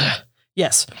 yeah.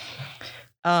 Yes.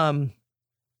 And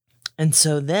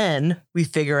so then we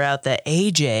figure out that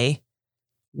AJ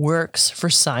works for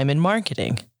Simon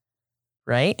Marketing,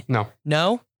 right?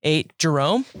 No?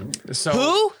 Jerome? So,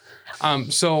 who?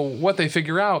 So what they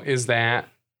figure out is that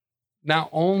not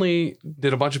only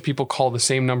did a bunch of people call the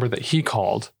same number that he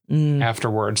called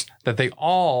afterwards, that they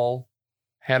all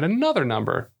had another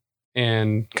number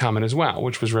in common as well,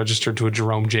 which was registered to a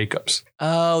Jerome Jacobs.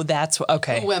 Oh, that's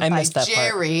okay. Who went I by missed that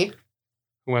Jerry. part.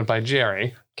 Who went by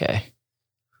Jerry. Okay.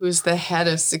 Who's the head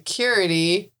of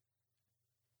security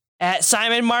at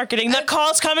Simon Marketing. The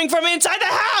call's coming from inside the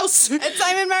house. It's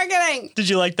Simon Marketing. Did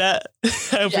you like that?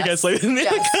 I hope you guys liked it.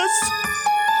 Yes.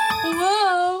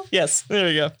 Whoa. Yes, there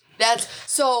we go.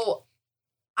 So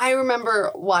I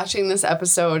remember watching this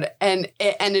episode and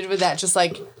it ended with that, just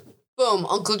like, boom,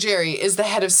 Uncle Jerry is the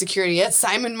head of security at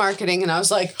Simon Marketing. And I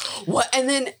was like, what? And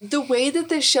then the way that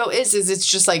this show is it's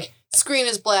just like screen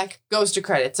is black, goes to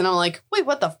credits. And I'm like, wait,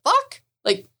 what the fuck?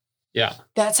 Like, yeah,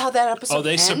 that's how that episode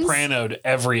ends? ends? Soprano'd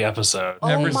every episode.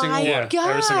 Every single one.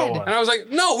 Every single one. And I was like,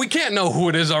 no, we can't know who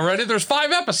it is already. There's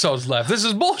 5 episodes left. This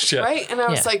is bullshit. Right? And I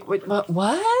was like, wait,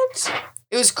 what?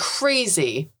 It was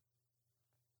crazy.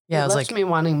 Yeah, it left me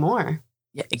wanting more.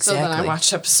 Yeah, exactly. So then I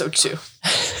watched episode 2.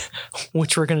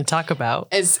 Which we're going to talk about.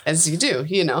 As you do,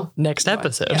 next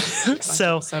episode. Yeah.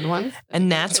 So, episode 1. And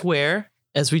that's where,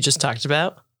 as we just talked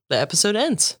about, the episode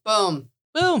ends. Boom.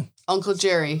 Uncle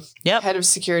Jerry. Yep. Head of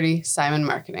security, Simon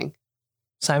Marketing.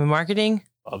 Simon Marketing.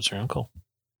 Bob's your uncle.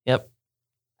 Yep.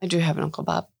 I do have an Uncle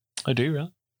Bob. Oh, do you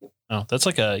really? Oh, that's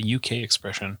like a UK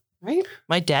expression. Right?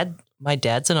 My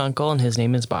dad's an uncle and his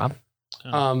name is Bob.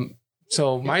 Oh.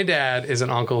 So my dad is an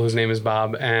uncle whose name is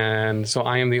Bob, and so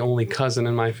I am the only cousin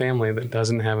in my family that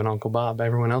doesn't have an Uncle Bob.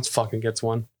 Everyone else fucking gets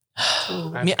one.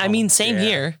 I mean, same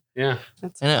here. Yeah.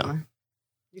 That's I know.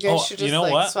 You guys should just you know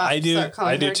what? swap, I do. start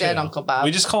calling I do her too. dad Uncle Bob.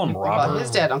 We just call him Robert.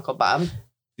 His dad Uncle Bob.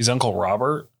 He's Uncle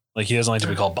Robert. Like he doesn't like to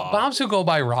be called Bob. Bobs who go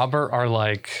by Robert are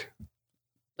like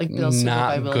Bill not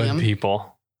by William. good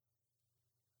people.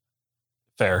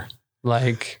 Fair.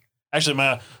 Like actually,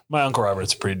 my Uncle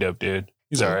Robert's a pretty dope dude.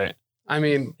 He's all right. I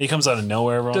mean, he comes out of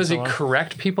nowhere. Does he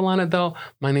correct people on it though?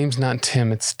 My name's not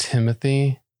Tim, it's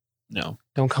Timothy. No.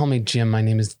 Don't call me Jim. My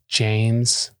name is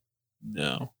James.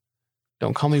 No.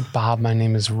 Don't call me Bob. My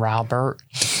name is Robert.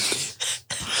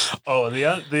 Oh,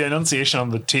 the enunciation on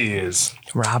the T is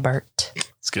Robert.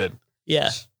 It's good.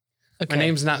 Yeah. Okay. My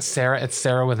name's not Sarah. It's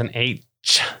Sarah with an H.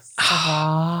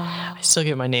 I still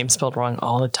get my name spelled wrong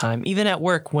all the time, even at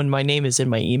work when my name is in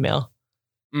my email.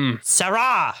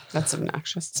 Sarah. That's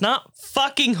obnoxious. It's not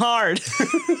fucking hard.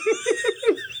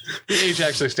 The H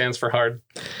actually stands for hard.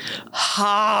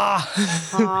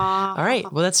 Ha. All right.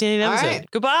 Well, that's the end of the episode. Right.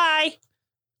 Goodbye.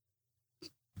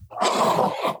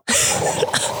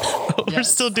 We're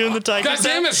still doing the tiger. God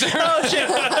damn it, Sarah. Oh, shit.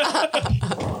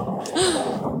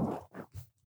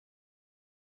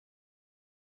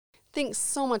 Thanks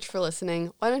so much for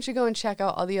listening. Why don't you go and check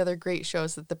out all the other great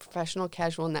shows that the Professional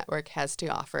Casual Network has to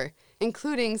offer,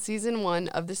 including Season 1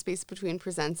 of The Space Between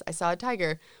presents I Saw a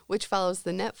Tiger, which follows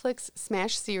the Netflix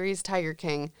smash series Tiger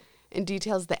King and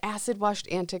details the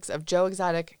acid-washed antics of Joe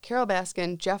Exotic, Carol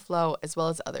Baskin, Jeff Lowe, as well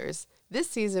as others. This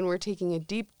season, we're taking a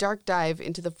deep, dark dive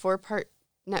into the 4-part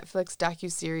Netflix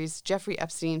docuseries Jeffrey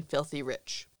Epstein, Filthy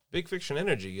Rich. Big Fiction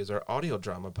Energy is our audio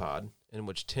drama pod in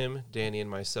which Tim, Danny, and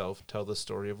myself tell the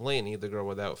story of Lainey, the girl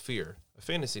without fear, a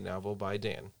fantasy novel by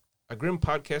Dan. A grim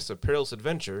podcast of perilous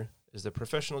adventure is the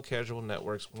Professional Casual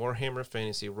Network's Warhammer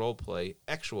Fantasy Roleplay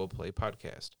Actual Play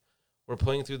podcast. We're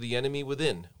playing through The Enemy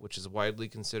Within, which is widely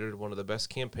considered one of the best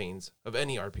campaigns of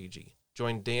any RPG.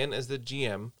 Join Dan as the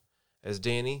GM, as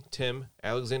Danny, Tim,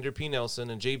 Alexander P. Nelson,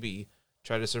 and JB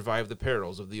try to survive the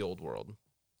perils of the old world.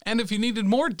 And if you needed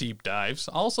more deep dives,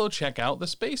 also check out The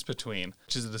Space Between,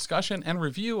 which is a discussion and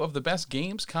review of the best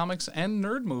games, comics, and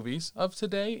nerd movies of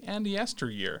today and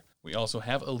yesteryear. We also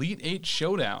have Elite 8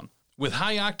 Showdown, with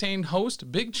high-octane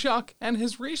host Big Chuck and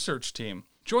his research team.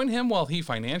 Join him while he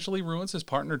financially ruins his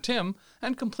partner Tim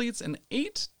and completes an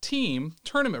 8-team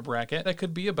tournament bracket that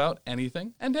could be about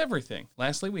anything and everything.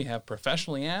 Lastly, we have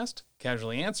Professionally Asked,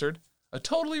 Casually Answered, a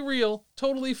totally real,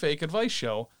 totally fake advice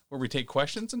show where we take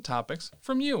questions and topics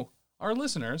from you, our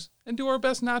listeners, and do our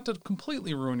best not to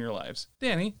completely ruin your lives.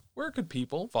 Danny, where could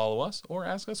people follow us or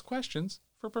ask us questions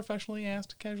for Professionally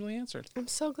Asked, Casually Answered? I'm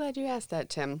so glad you asked that,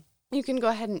 Tim. You can go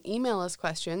ahead and email us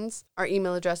questions. Our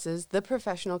email address is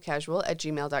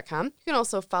theprofessionalcasual@gmail.com. You can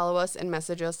also follow us and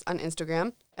message us on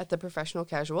Instagram at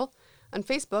theprofessionalcasual. On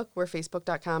Facebook, we're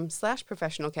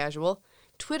facebook.com/professionalcasual.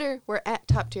 Twitter, we're at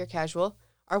toptiercasual.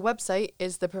 Our website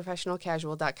is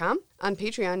theprofessionalcasual.com. On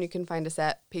Patreon, you can find us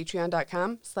at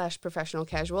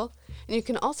patreon.com/professionalcasual. And you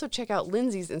can also check out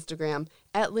Lindsay's Instagram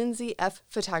at Lindsay F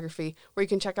Photography, where you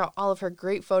can check out all of her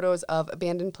great photos of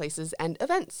abandoned places and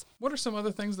events. What are some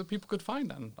other things that people could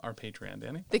find on our Patreon,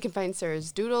 Danny? They can find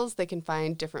Sarah's doodles. They can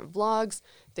find different vlogs.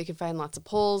 They can find lots of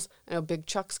polls. I know Big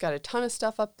Chuck's got a ton of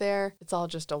stuff up there. It's all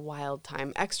just a wild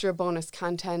time. Extra bonus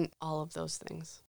content, all of those things.